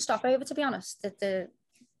 this was just a stopover, to be honest. There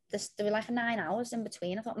were like 9 hours in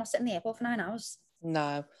between. I thought I'm not sitting in the airport for 9 hours.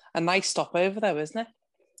 No, a nice stopover though, isn't it?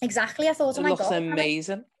 Exactly. I thought, it looks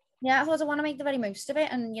amazing. Yeah, I thought I want to make the very most of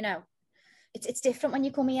it, and it's different when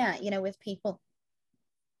you come here, with people.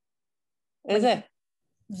 Is it?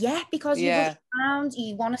 Yeah, because you look around,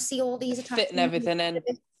 you want to see all these attractions. Fitting everything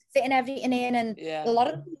in, and a lot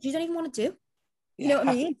of you don't even want to do. You know what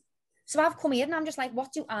I mean? So I've come here and I'm just like,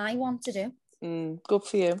 what do I want to do? Good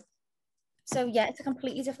for you. So yeah, it's a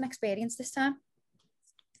completely different experience this time.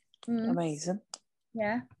 Amazing.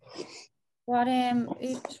 Yeah. What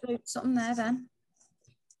you just wrote something there then.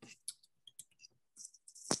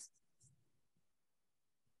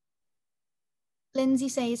 Lindsay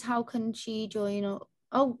says, how can she join up?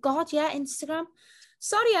 Oh God, yeah, Instagram.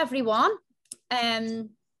 Sorry, everyone.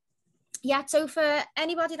 Yeah, so for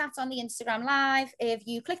anybody that's on the Instagram live, if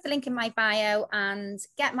you click the link in my bio and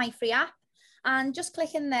get my free app and just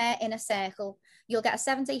click in there in a circle, you'll get a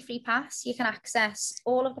 7-day free pass. You can access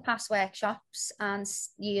all of the past workshops, and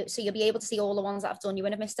so you'll be able to see all the ones that I've done. You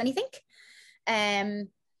won't have missed anything. And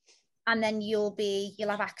then you'll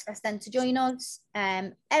have access then to join us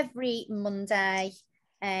every Monday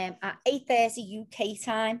at 8:30 UK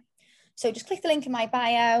time. So just click the link in my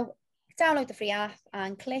bio, download the free app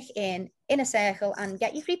and click in a circle and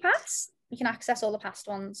get your free pass. You can access all the past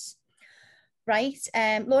ones. Right.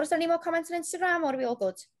 Laura, is there any more comments on Instagram, or are we all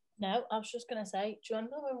good? No, I was just going to say, do you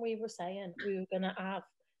remember when we were saying we were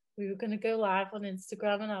going to go live on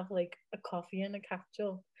Instagram and have like a coffee and a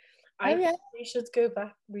catch-up? I think we should go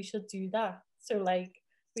back. We should do that. So like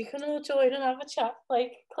we can all join and have a chat.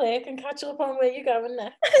 Like Claire can catch up on where you're going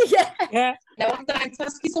next. Yeah. No, I'm dying to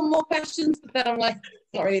ask you some more questions, but then I'm like,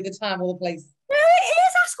 sorry, the time or the place. No, it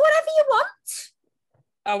is. Ask whatever you want.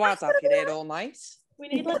 Oh, I'd have you there all night. We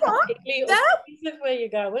need like daily updates of where you're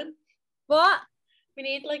going. What? We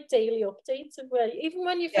need like daily updates of where, even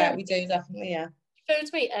when you phone. Yeah, we do definitely. Yeah. Phone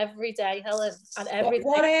to me every day, Helen, and every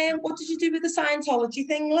day. What did you do with the Scientology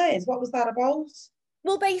thing, Liz? What was that about?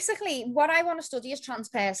 Well, basically, what I want to study is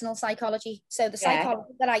transpersonal psychology. So the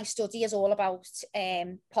psychology that I study is all about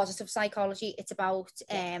positive psychology. It's about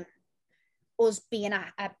us being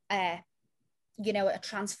a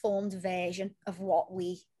transformed version of what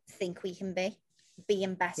we think we can be,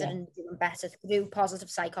 being better and doing better through positive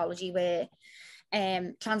psychology, where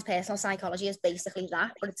transpersonal psychology is basically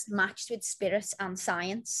that, but it's matched with spirit and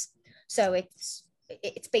science. So it's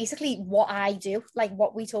basically what I do, like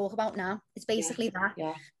what we talk about now. It's basically that,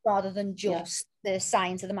 rather than just the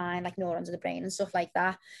science of the mind, like neurons of the brain and stuff like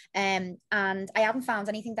that. And I haven't found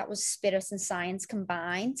anything that was spirit and science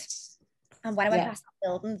combined. And when I went past that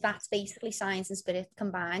building, that's basically science and spirit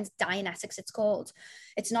combined. Dianetics, it's called.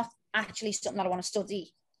 It's not actually something that I want to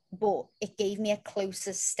study, but it gave me a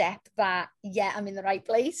closer step that, I'm in the right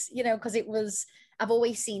place, you know, because I've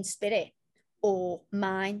always seen spirit or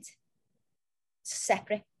mind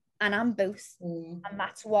separate, and I'm both. And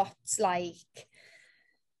that's what's like,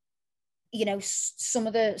 you know, some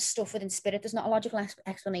of the stuff within spirit, there's not a logical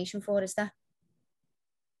explanation for, is there?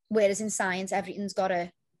 Whereas in science, everything's got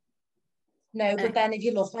a... No, but then if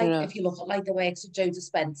you look at like the works of Joe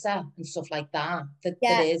Dispenza and stuff like that,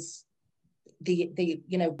 there is the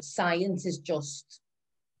you know, science is just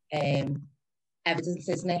evidence,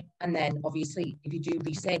 isn't it? And then obviously if you do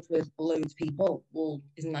research with loads of people, well,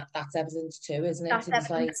 isn't that's evidence too, isn't it? That's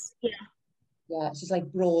it's evidence, like it's just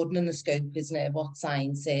like broadening the scope, isn't it, of what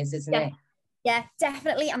science is, isn't it? Yeah,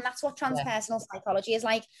 definitely. And that's what transpersonal psychology is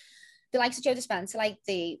like. The likes of Joe Dispenza, like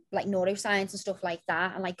neuroscience and stuff like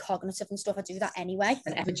that, and like cognitive and stuff, I do that anyway.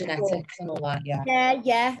 And epigenetics and all that,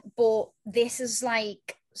 Yeah. But this is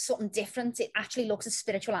like something different. It actually looks at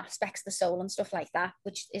spiritual aspects of the soul and stuff like that,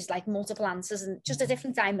 which is like multiple answers and just a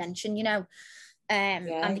different dimension, you know. And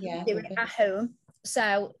you can do it at home.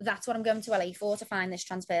 So that's what I'm going to LA for, to find this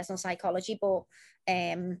transpersonal psychology. But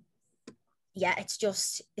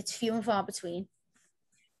it's few and far between.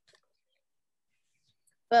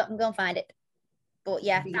 But I'm going to find it. But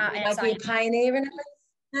yeah. Like be a pioneer in it,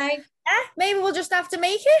 like, maybe we'll just have to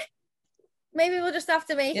make it.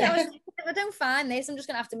 If I don't find this, I'm just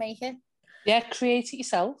going to have to make it. Yeah, create it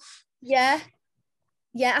yourself. Yeah,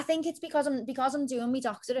 I think it's because I'm doing my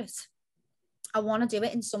doctorate. I want to do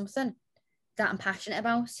it in something that I'm passionate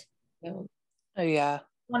about. Oh, yeah.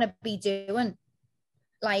 I want to be doing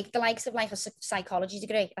like the likes of like a psychology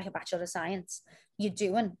degree, like a Bachelor of Science. You're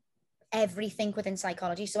doing everything within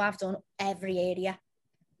psychology. So I've done every area,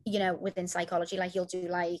 you know, within psychology. Like you'll do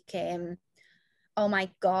like oh my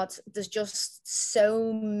god, there's just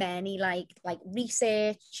so many like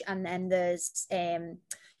research, and then there's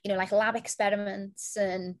you know, like lab experiments,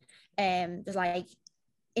 and there's like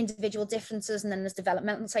individual differences, and then there's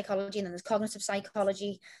developmental psychology, and then there's cognitive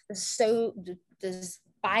psychology, there's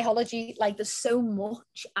biology, like there's so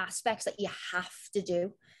much aspects that you have to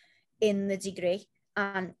do in the degree,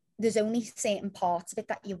 and there's only certain parts of it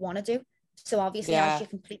that you want to do. So obviously as you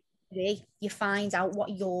complete the degree, you find out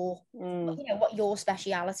what your you know, what your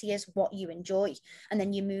speciality is, what you enjoy, and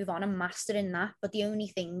then you move on and master in that. But the only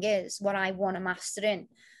thing is, what I want to master in,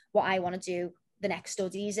 what I want to do the next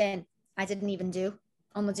studies in, I didn't even do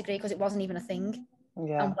on the degree because it wasn't even a thing.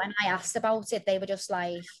 And when I asked about it, they were just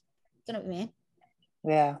like, don't know what you mean.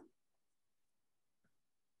 Yeah.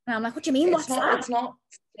 And I'm like, what do you mean? What's that? It's not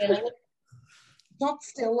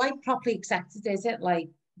still like properly accepted, is it? Like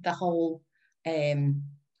the whole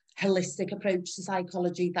holistic approach to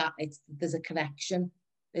psychology, that there's a connection.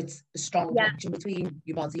 It's a strong connection between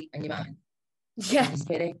your body and your mind. Yeah. And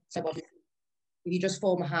spirit. So obviously, if you just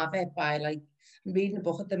form a habit by like, I'm reading a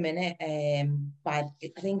book at the minute by,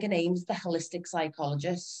 I think her name's The Holistic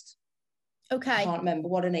Psychologist. Okay. I can't remember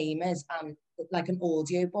what her name is. Like an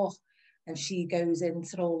audio book, and she goes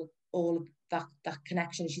into all of that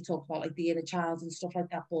connection. She talks about like the inner child and stuff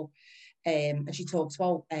like that. But and she talks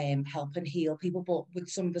about helping heal people, but with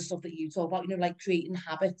some of the stuff that you talk about, you know, like creating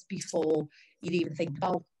habits before you'd even think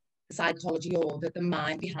about the psychology or the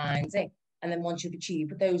mind behind it. And then once you've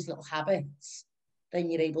achieved those little habits,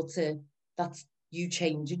 then you're able to, that's you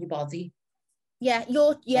changing your body. Yeah,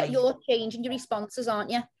 you're changing your responses,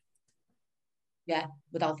 aren't you? Yeah,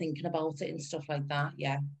 without thinking about it and stuff like that.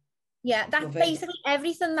 Yeah. Yeah, that's basically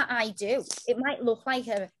everything that I do. It might look like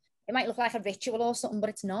a ritual or something, but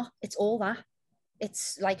it's not. It's all that.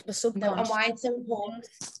 It's like the subconscious. No, and why it's so important.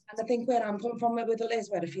 And I think where I'm coming from with Liz,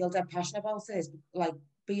 where I feel dead passionate about it, is like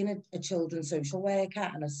being a children's social worker,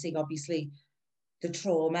 and I see obviously the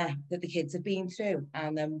trauma that the kids have been through,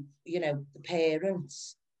 and then you know, the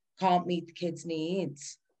parents can't meet the kids'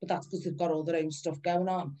 needs, but that's because they've got all their own stuff going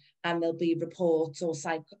on, and there'll be reports or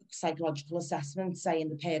psychological assessments saying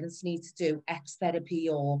the parents need to do X therapy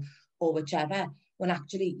or whichever, when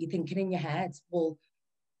actually you're thinking in your head, well,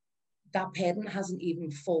 that parent hasn't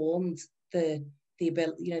even formed the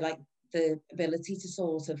ability, you know, like the ability to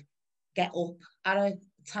sort of get up at a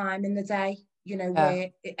time in the day, you know, where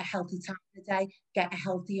a healthy time in the day, get a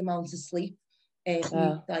healthy amount of sleep,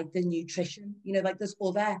 like the nutrition, you know, like there's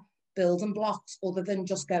other building blocks other than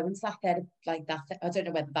just going to that therapy, like that. I don't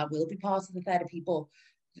know whether that will be part of the therapy, but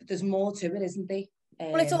there's more to it, isn't there?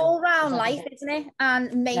 Well, it's all round like life, isn't it?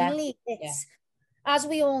 And mainly it's, as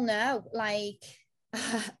we all know, like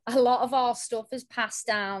a lot of our stuff is passed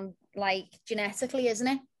down like genetically, isn't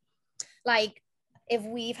it? Like if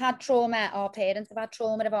we've had trauma, our parents have had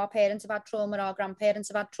trauma, if our parents have had trauma, our grandparents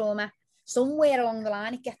have had trauma, somewhere along the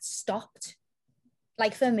line it gets stopped.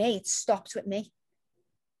 Like for me, it stopped with me.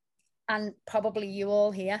 And probably you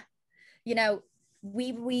all here. You know,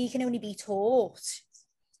 we can only be taught,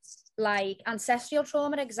 like ancestral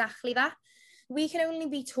trauma, exactly that. We can only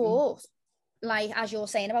be taught, like as you're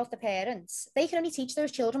saying about the parents, they can only teach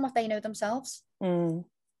those children what they know themselves.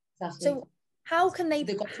 Exactly. So how can they?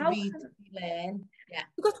 They've got to relearn. Yeah.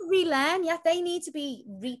 They've got to relearn. Yeah, they need to be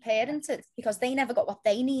reparented because they never got what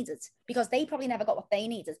they needed. Because they probably never got what they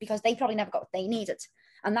needed. Because they probably never got what they needed,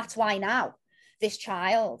 and that's why now this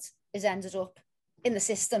child is ended up in the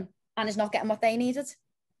system and is not getting what they needed.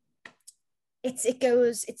 It's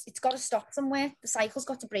got to stop somewhere. The cycle's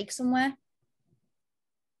got to break somewhere.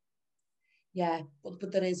 Yeah,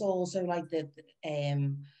 but there is also like the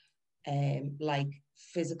like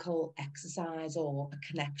physical exercise or a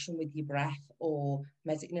connection with your breath or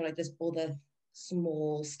you know, like there's other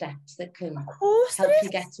small steps that can help you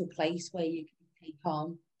get to a place where you can take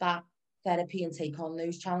on that therapy and take on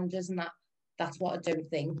those challenges. And that's what I don't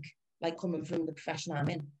think, like coming from the profession I'm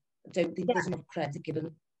in, I don't think there's enough credit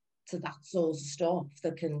given to that sort of stuff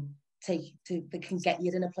that can get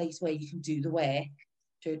you in a place where you can do the work.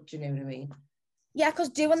 Do you know what I mean? Yeah, because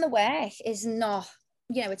doing the work is not,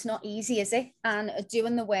 you know, it's not easy, is it? And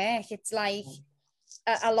doing the work, it's like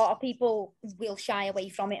a lot of people will shy away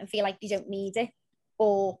from it and feel like they don't need it.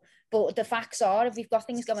 But the facts are, if we've got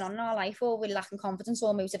things going on in our life or we're lacking confidence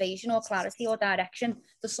or motivation or clarity or direction,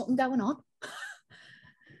 there's something going on.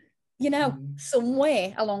 You know,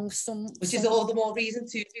 somewhere along Which is all the more reason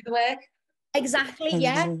to do the work. Exactly,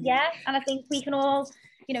 yeah. And I think we can all,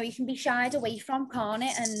 you know, you can be shied away from, can't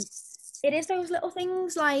it? And it is those little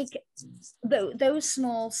things like those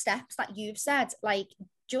small steps that you've said, like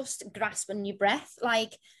just grasping your breath.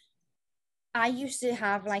 Like I used to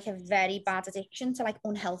have like a very bad addiction to like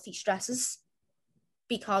unhealthy stresses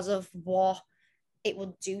because of what it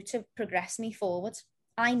would do to progress me forward.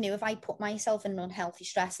 I knew if I put myself in an unhealthy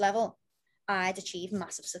stress level, I'd achieve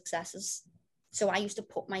massive successes. So I used to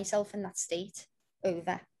put myself in that state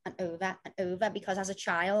over and over and over because as a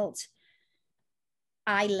child,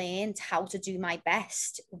 I learned how to do my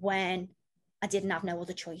best when I didn't have no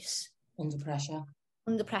other choice. Under pressure.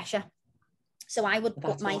 So I would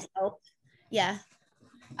put myself,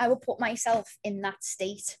 I would put myself in that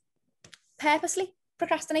state. Purposely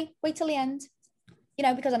procrastinate, wait till the end. You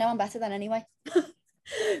know, because I know I'm better than anyway.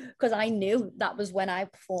 Because I knew that was when I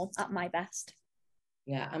performed at my best.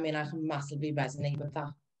 Yeah, I mean, I can massively resonate with that.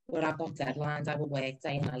 When I've got deadlines, I will work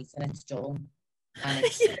day and night and it's done. And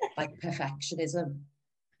it's like perfectionism.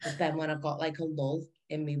 But then when I've got like a lull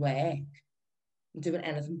in my work, I'm doing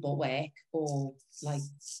anything but work or like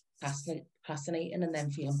procrastinating and then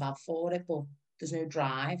feeling bad for it. But there's no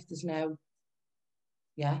drive, there's no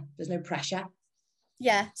pressure.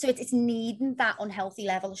 Yeah, so it's needing that unhealthy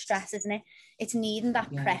level of stress, isn't it? It's needing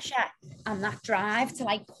that pressure and that drive to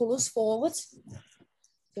like pull us forward. So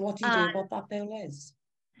what do you do about that, Bill, Liz?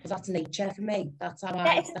 Because that's nature for me. That's how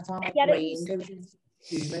my brain goes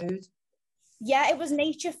into mode. Yeah, it was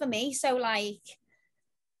nature for me. So like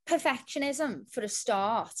perfectionism for a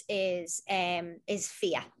start is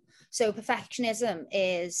fear. So perfectionism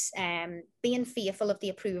is being fearful of the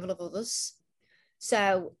approval of others.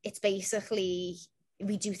 So it's basically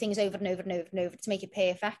we do things over and over and over and over to make it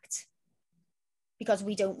perfect because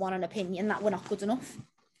we don't want an opinion that we're not good enough.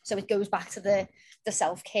 So it goes back to the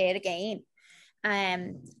self-care again.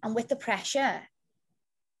 And with the pressure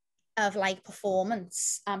of like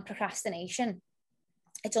performance and procrastination,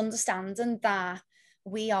 it's understanding that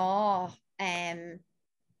we are actually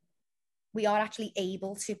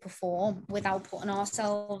able to perform without putting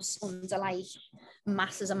ourselves under like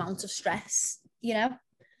massive amount of stress, you know,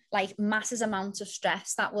 like massive amount of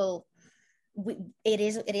stress that will, it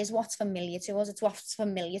is what's familiar to us. It's what's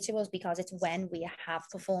familiar to us because it's when we have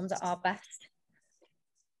performed at our best.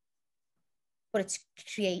 But it's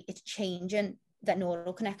changing that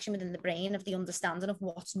neural connection within the brain of the understanding of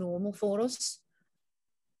what's normal for us.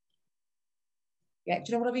 Yeah, do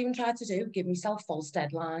you know what I've even tried to do? Give myself false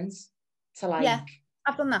deadlines to like. Yeah,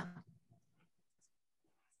 I've done that.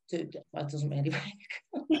 It doesn't really work.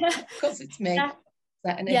 Because it's me.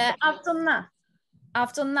 Yeah, I've done that,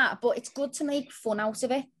 but it's good to make fun out of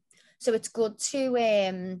it. So it's good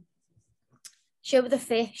to show the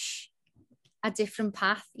fish a different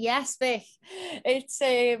path. Yes, Vic. It's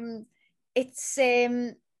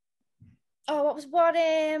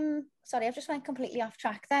sorry, I've just went completely off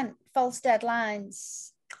track then. False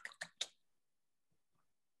deadlines.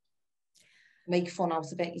 Make fun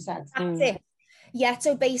out of it, you said. That's it. Yeah,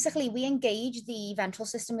 so basically we engage the ventral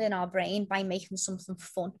system within our brain by making something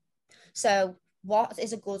fun. So what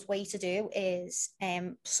is a good way to do is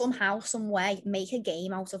somehow, some way, make a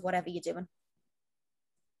game out of whatever you're doing.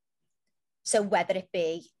 So whether it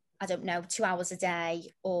be, I don't know, 2 hours a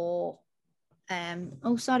day or,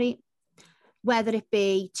 whether it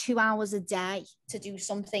be 2 hours a day to do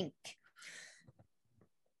something,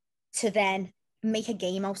 to then make a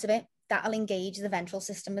game out of it, that'll engage the ventral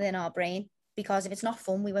system within our brain, because if it's not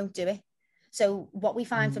fun, we won't do it. So what we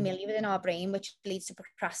find familiar within our brain, which leads to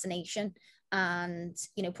procrastination and,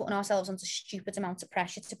 you know, putting ourselves under stupid amounts of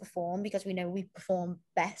pressure to perform because we know we perform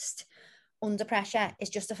best under pressure, is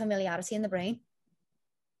just a familiarity in the brain.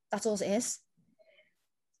 That's all it is.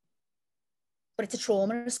 But it's a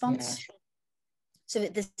trauma response. Yeah. So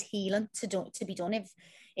there's healing to be done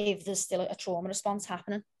if there's still a trauma response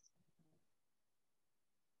happening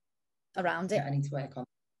around it. Yeah, I need to work on.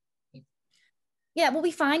 Yeah, well,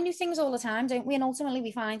 we find new things all the time, don't we? And ultimately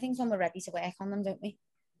we find things when we're ready to work on them, don't we?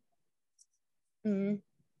 At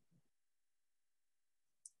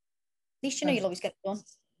least you know you'll always get it done.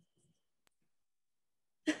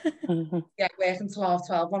 Yeah, work until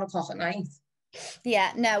 1 o'clock at night.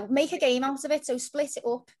 Yeah, no, make a game out of it. So split it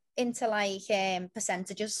up into like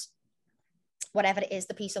percentages, whatever it is,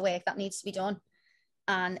 the piece of work that needs to be done,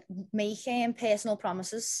 and make personal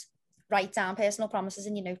promises. Write down personal promises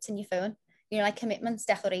in your notes in your phone. You know, like commitments,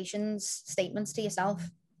 declarations, statements to yourself.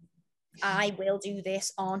 I will do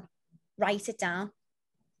this on. Write it down.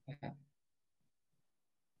 Yeah.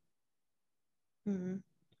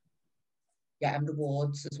 Yeah, and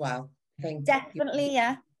rewards as well. I think definitely,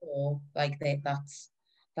 yeah. Like that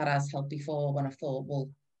has helped before when I thought, well,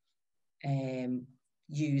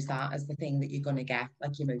 use that as the thing that you're going to get,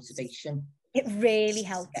 like your motivation. It really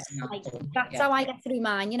helps. Like, that's how I get through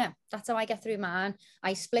mine, you know. That's how I get through mine.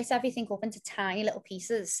 I split everything up into tiny little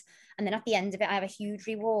pieces. And then at the end of it, I have a huge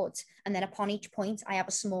reward. And then upon each point, I have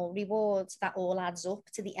a small reward that all adds up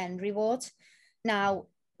to the end reward. Now,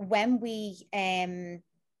 when we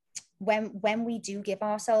do give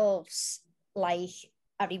ourselves like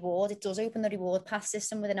a reward, it does open the reward path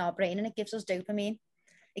system within our brain, and it gives us dopamine.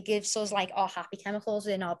 It gives us like our happy chemicals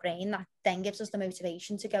within our brain that then gives us the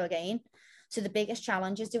motivation to go again. So the biggest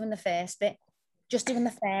challenge is doing the first bit, just doing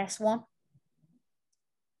the first one.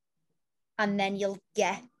 And then you'll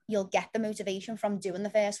get the motivation from doing the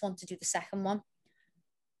first one to do the second one.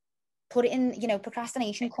 Put it in, you know,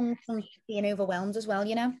 procrastination comes from being overwhelmed as well,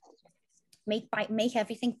 you know. Make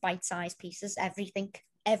everything bite-sized pieces, everything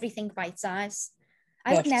bite-sized.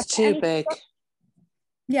 If it's too big.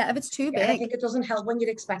 Yeah, if it's too big. I think it doesn't help when you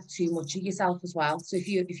expect too much of yourself as well. So if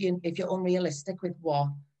you're unrealistic with what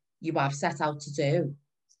you have set out to do,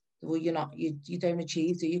 well, you don't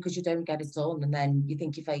achieve, do you? Because you don't get it done, and then you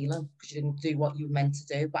think you're failing because you didn't do what you were meant to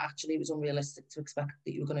do. But actually, it was unrealistic to expect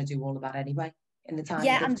that you were going to do all of that anyway in the time.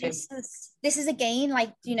 Yeah, and this is again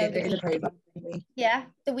like, you know, the program. Yeah,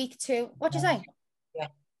 the week 2. What'd you say? Yeah,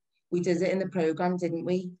 we did it in the program, didn't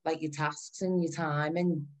we? Like your tasks and your time,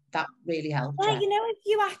 and that really helped. Yeah, you know, if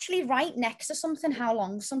you actually write next to something how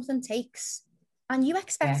long something takes, and you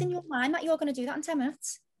expect in your mind that you're going to do that in 10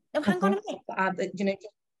 minutes. No, hang on a minute. You know,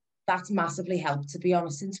 that's massively helped, to be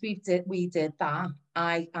honest. Since we did that,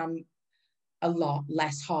 I am a lot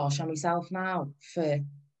less harsh on myself now for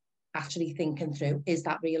actually thinking through, is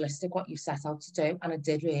that realistic what you set out to do? And I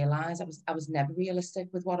did realise I was never realistic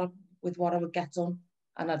with what I would get done,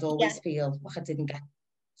 and I'd always feel like I didn't get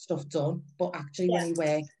stuff done. But actually, when you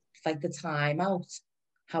work like the time out,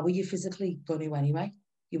 how are you physically going to anyway?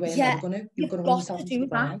 You weren't never going to. You're going to run yourself into the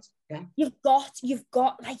ground. Yeah. You've got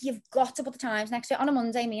to put the times next to it. On a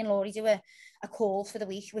Monday, me and Laurie do a call for the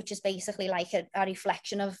week, which is basically like a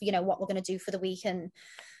reflection of, you know, what we're going to do for the week. And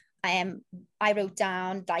I wrote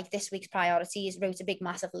down like this week's priorities, wrote a big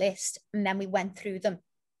massive list, and then we went through them.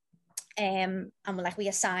 And we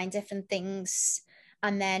assigned different things,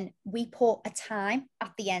 and then we put a time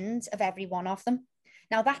at the end of every one of them.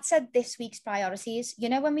 Now that said, this week's priorities, you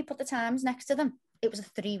know, when we put the times next to them, it was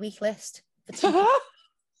a 3-week list for 2 weeks.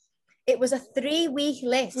 It was a 3-week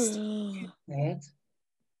list.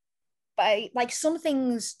 But like some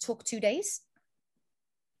things took 2 days.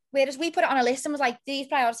 Whereas we put it on a list and was like, these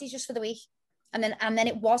priorities just for the week. And then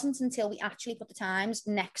it wasn't until we actually put the times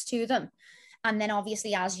next to them. And then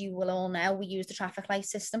obviously, as you will all know, we use the traffic light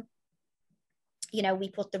system. you know, we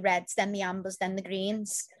put the reds, then the ambers, then the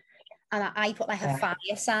greens. And I put like a fire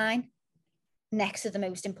sign next to the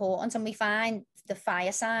most important. And we find the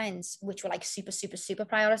fire signs, which were like super, super, super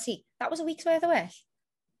priority. That was a week's worth of work.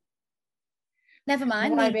 Never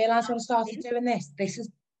mind. What I realised when I started doing this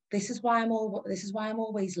is why I'm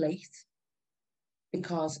always late.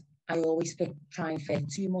 Because I always try and fit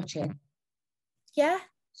too much in. Yeah.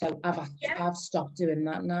 So I've stopped doing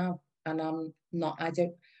that now. And I'm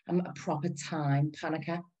a proper time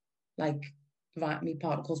panicker. Like, right, my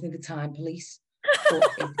partner calls me the time police. But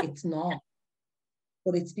it's not.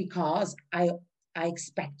 But it's because I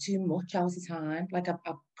expect too much all the time. Like, I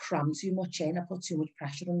cram too much in. I put too much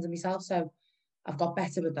pressure under myself. So I've got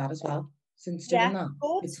better with that as well since doing that.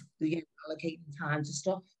 It's allocating time to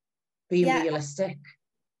stuff, being realistic.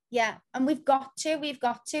 Yeah, and we've got to,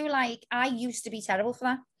 like, I used to be terrible for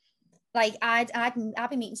that. Like, I'd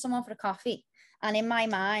be meeting someone for a coffee, and in my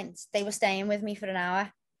mind, they were staying with me for an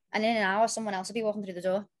hour, and in an hour, someone else would be walking through the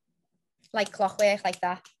door, like clockwork, like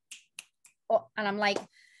that. Oh, and I'm like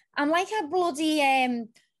a bloody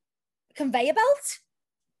conveyor belt.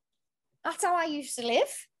 That's how I used to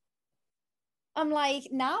live.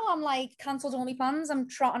 Now I'm like, cancelled all my plans. I'm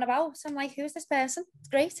trotting about. I'm like, who's this person? It's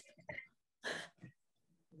great.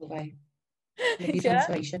 Way.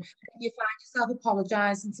 Translation. You find yourself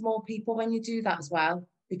apologising to more people when you do that as well,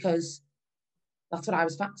 because that's what I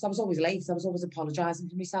was. I was always late. I was always apologising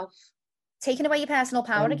for myself. Taking away your personal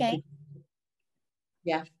power again.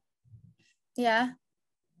 Yeah. Yeah.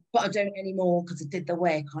 But I don't anymore because I did the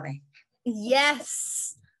work on it.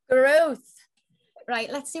 Yes. Growth. Right.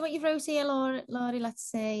 Let's see what you've wrote here, Laurie. Let's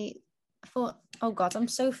see. Oh God, I'm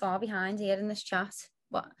so far behind here in this chat.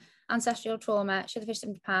 What? Ancestral trauma, should the fish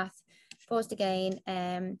in the path, paused again.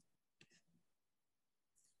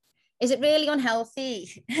 Is it really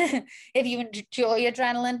unhealthy if you enjoy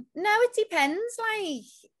adrenaline? No, it depends. Like,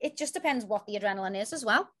 it just depends what the adrenaline is as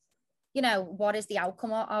well. You know, what is the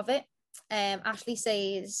outcome of it? Ashley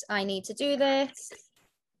says, I need to do this.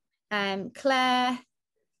 Claire,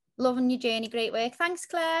 loving your journey, great work. Thanks,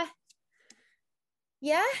 Claire.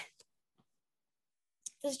 Yeah.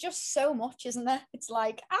 There's just so much, isn't there? It's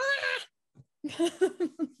like,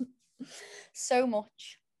 so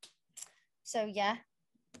much. So yeah.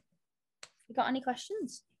 You got any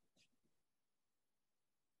questions?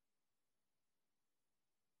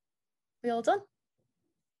 We all done?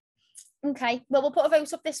 Okay. Well, we'll put a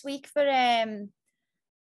vote up this week for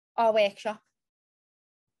our workshop.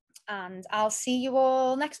 And I'll see you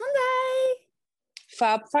all next Monday.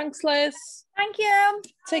 Fab. Thanks, Liz. Thank you.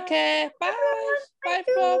 Take care. Bye. Bye,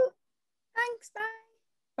 everyone. Thanks. Bye.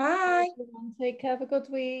 Bye. Everyone, take care. Have a good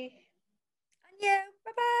week. And you.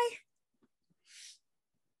 Bye-bye.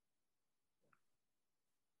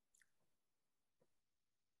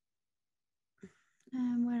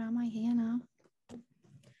 Where am I here now?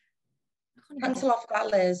 Thanks a lot for that,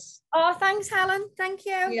 Liz. Oh, thanks, Helen. Thank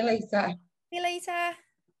you. See you later. See you later.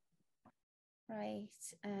 Right.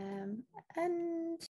 And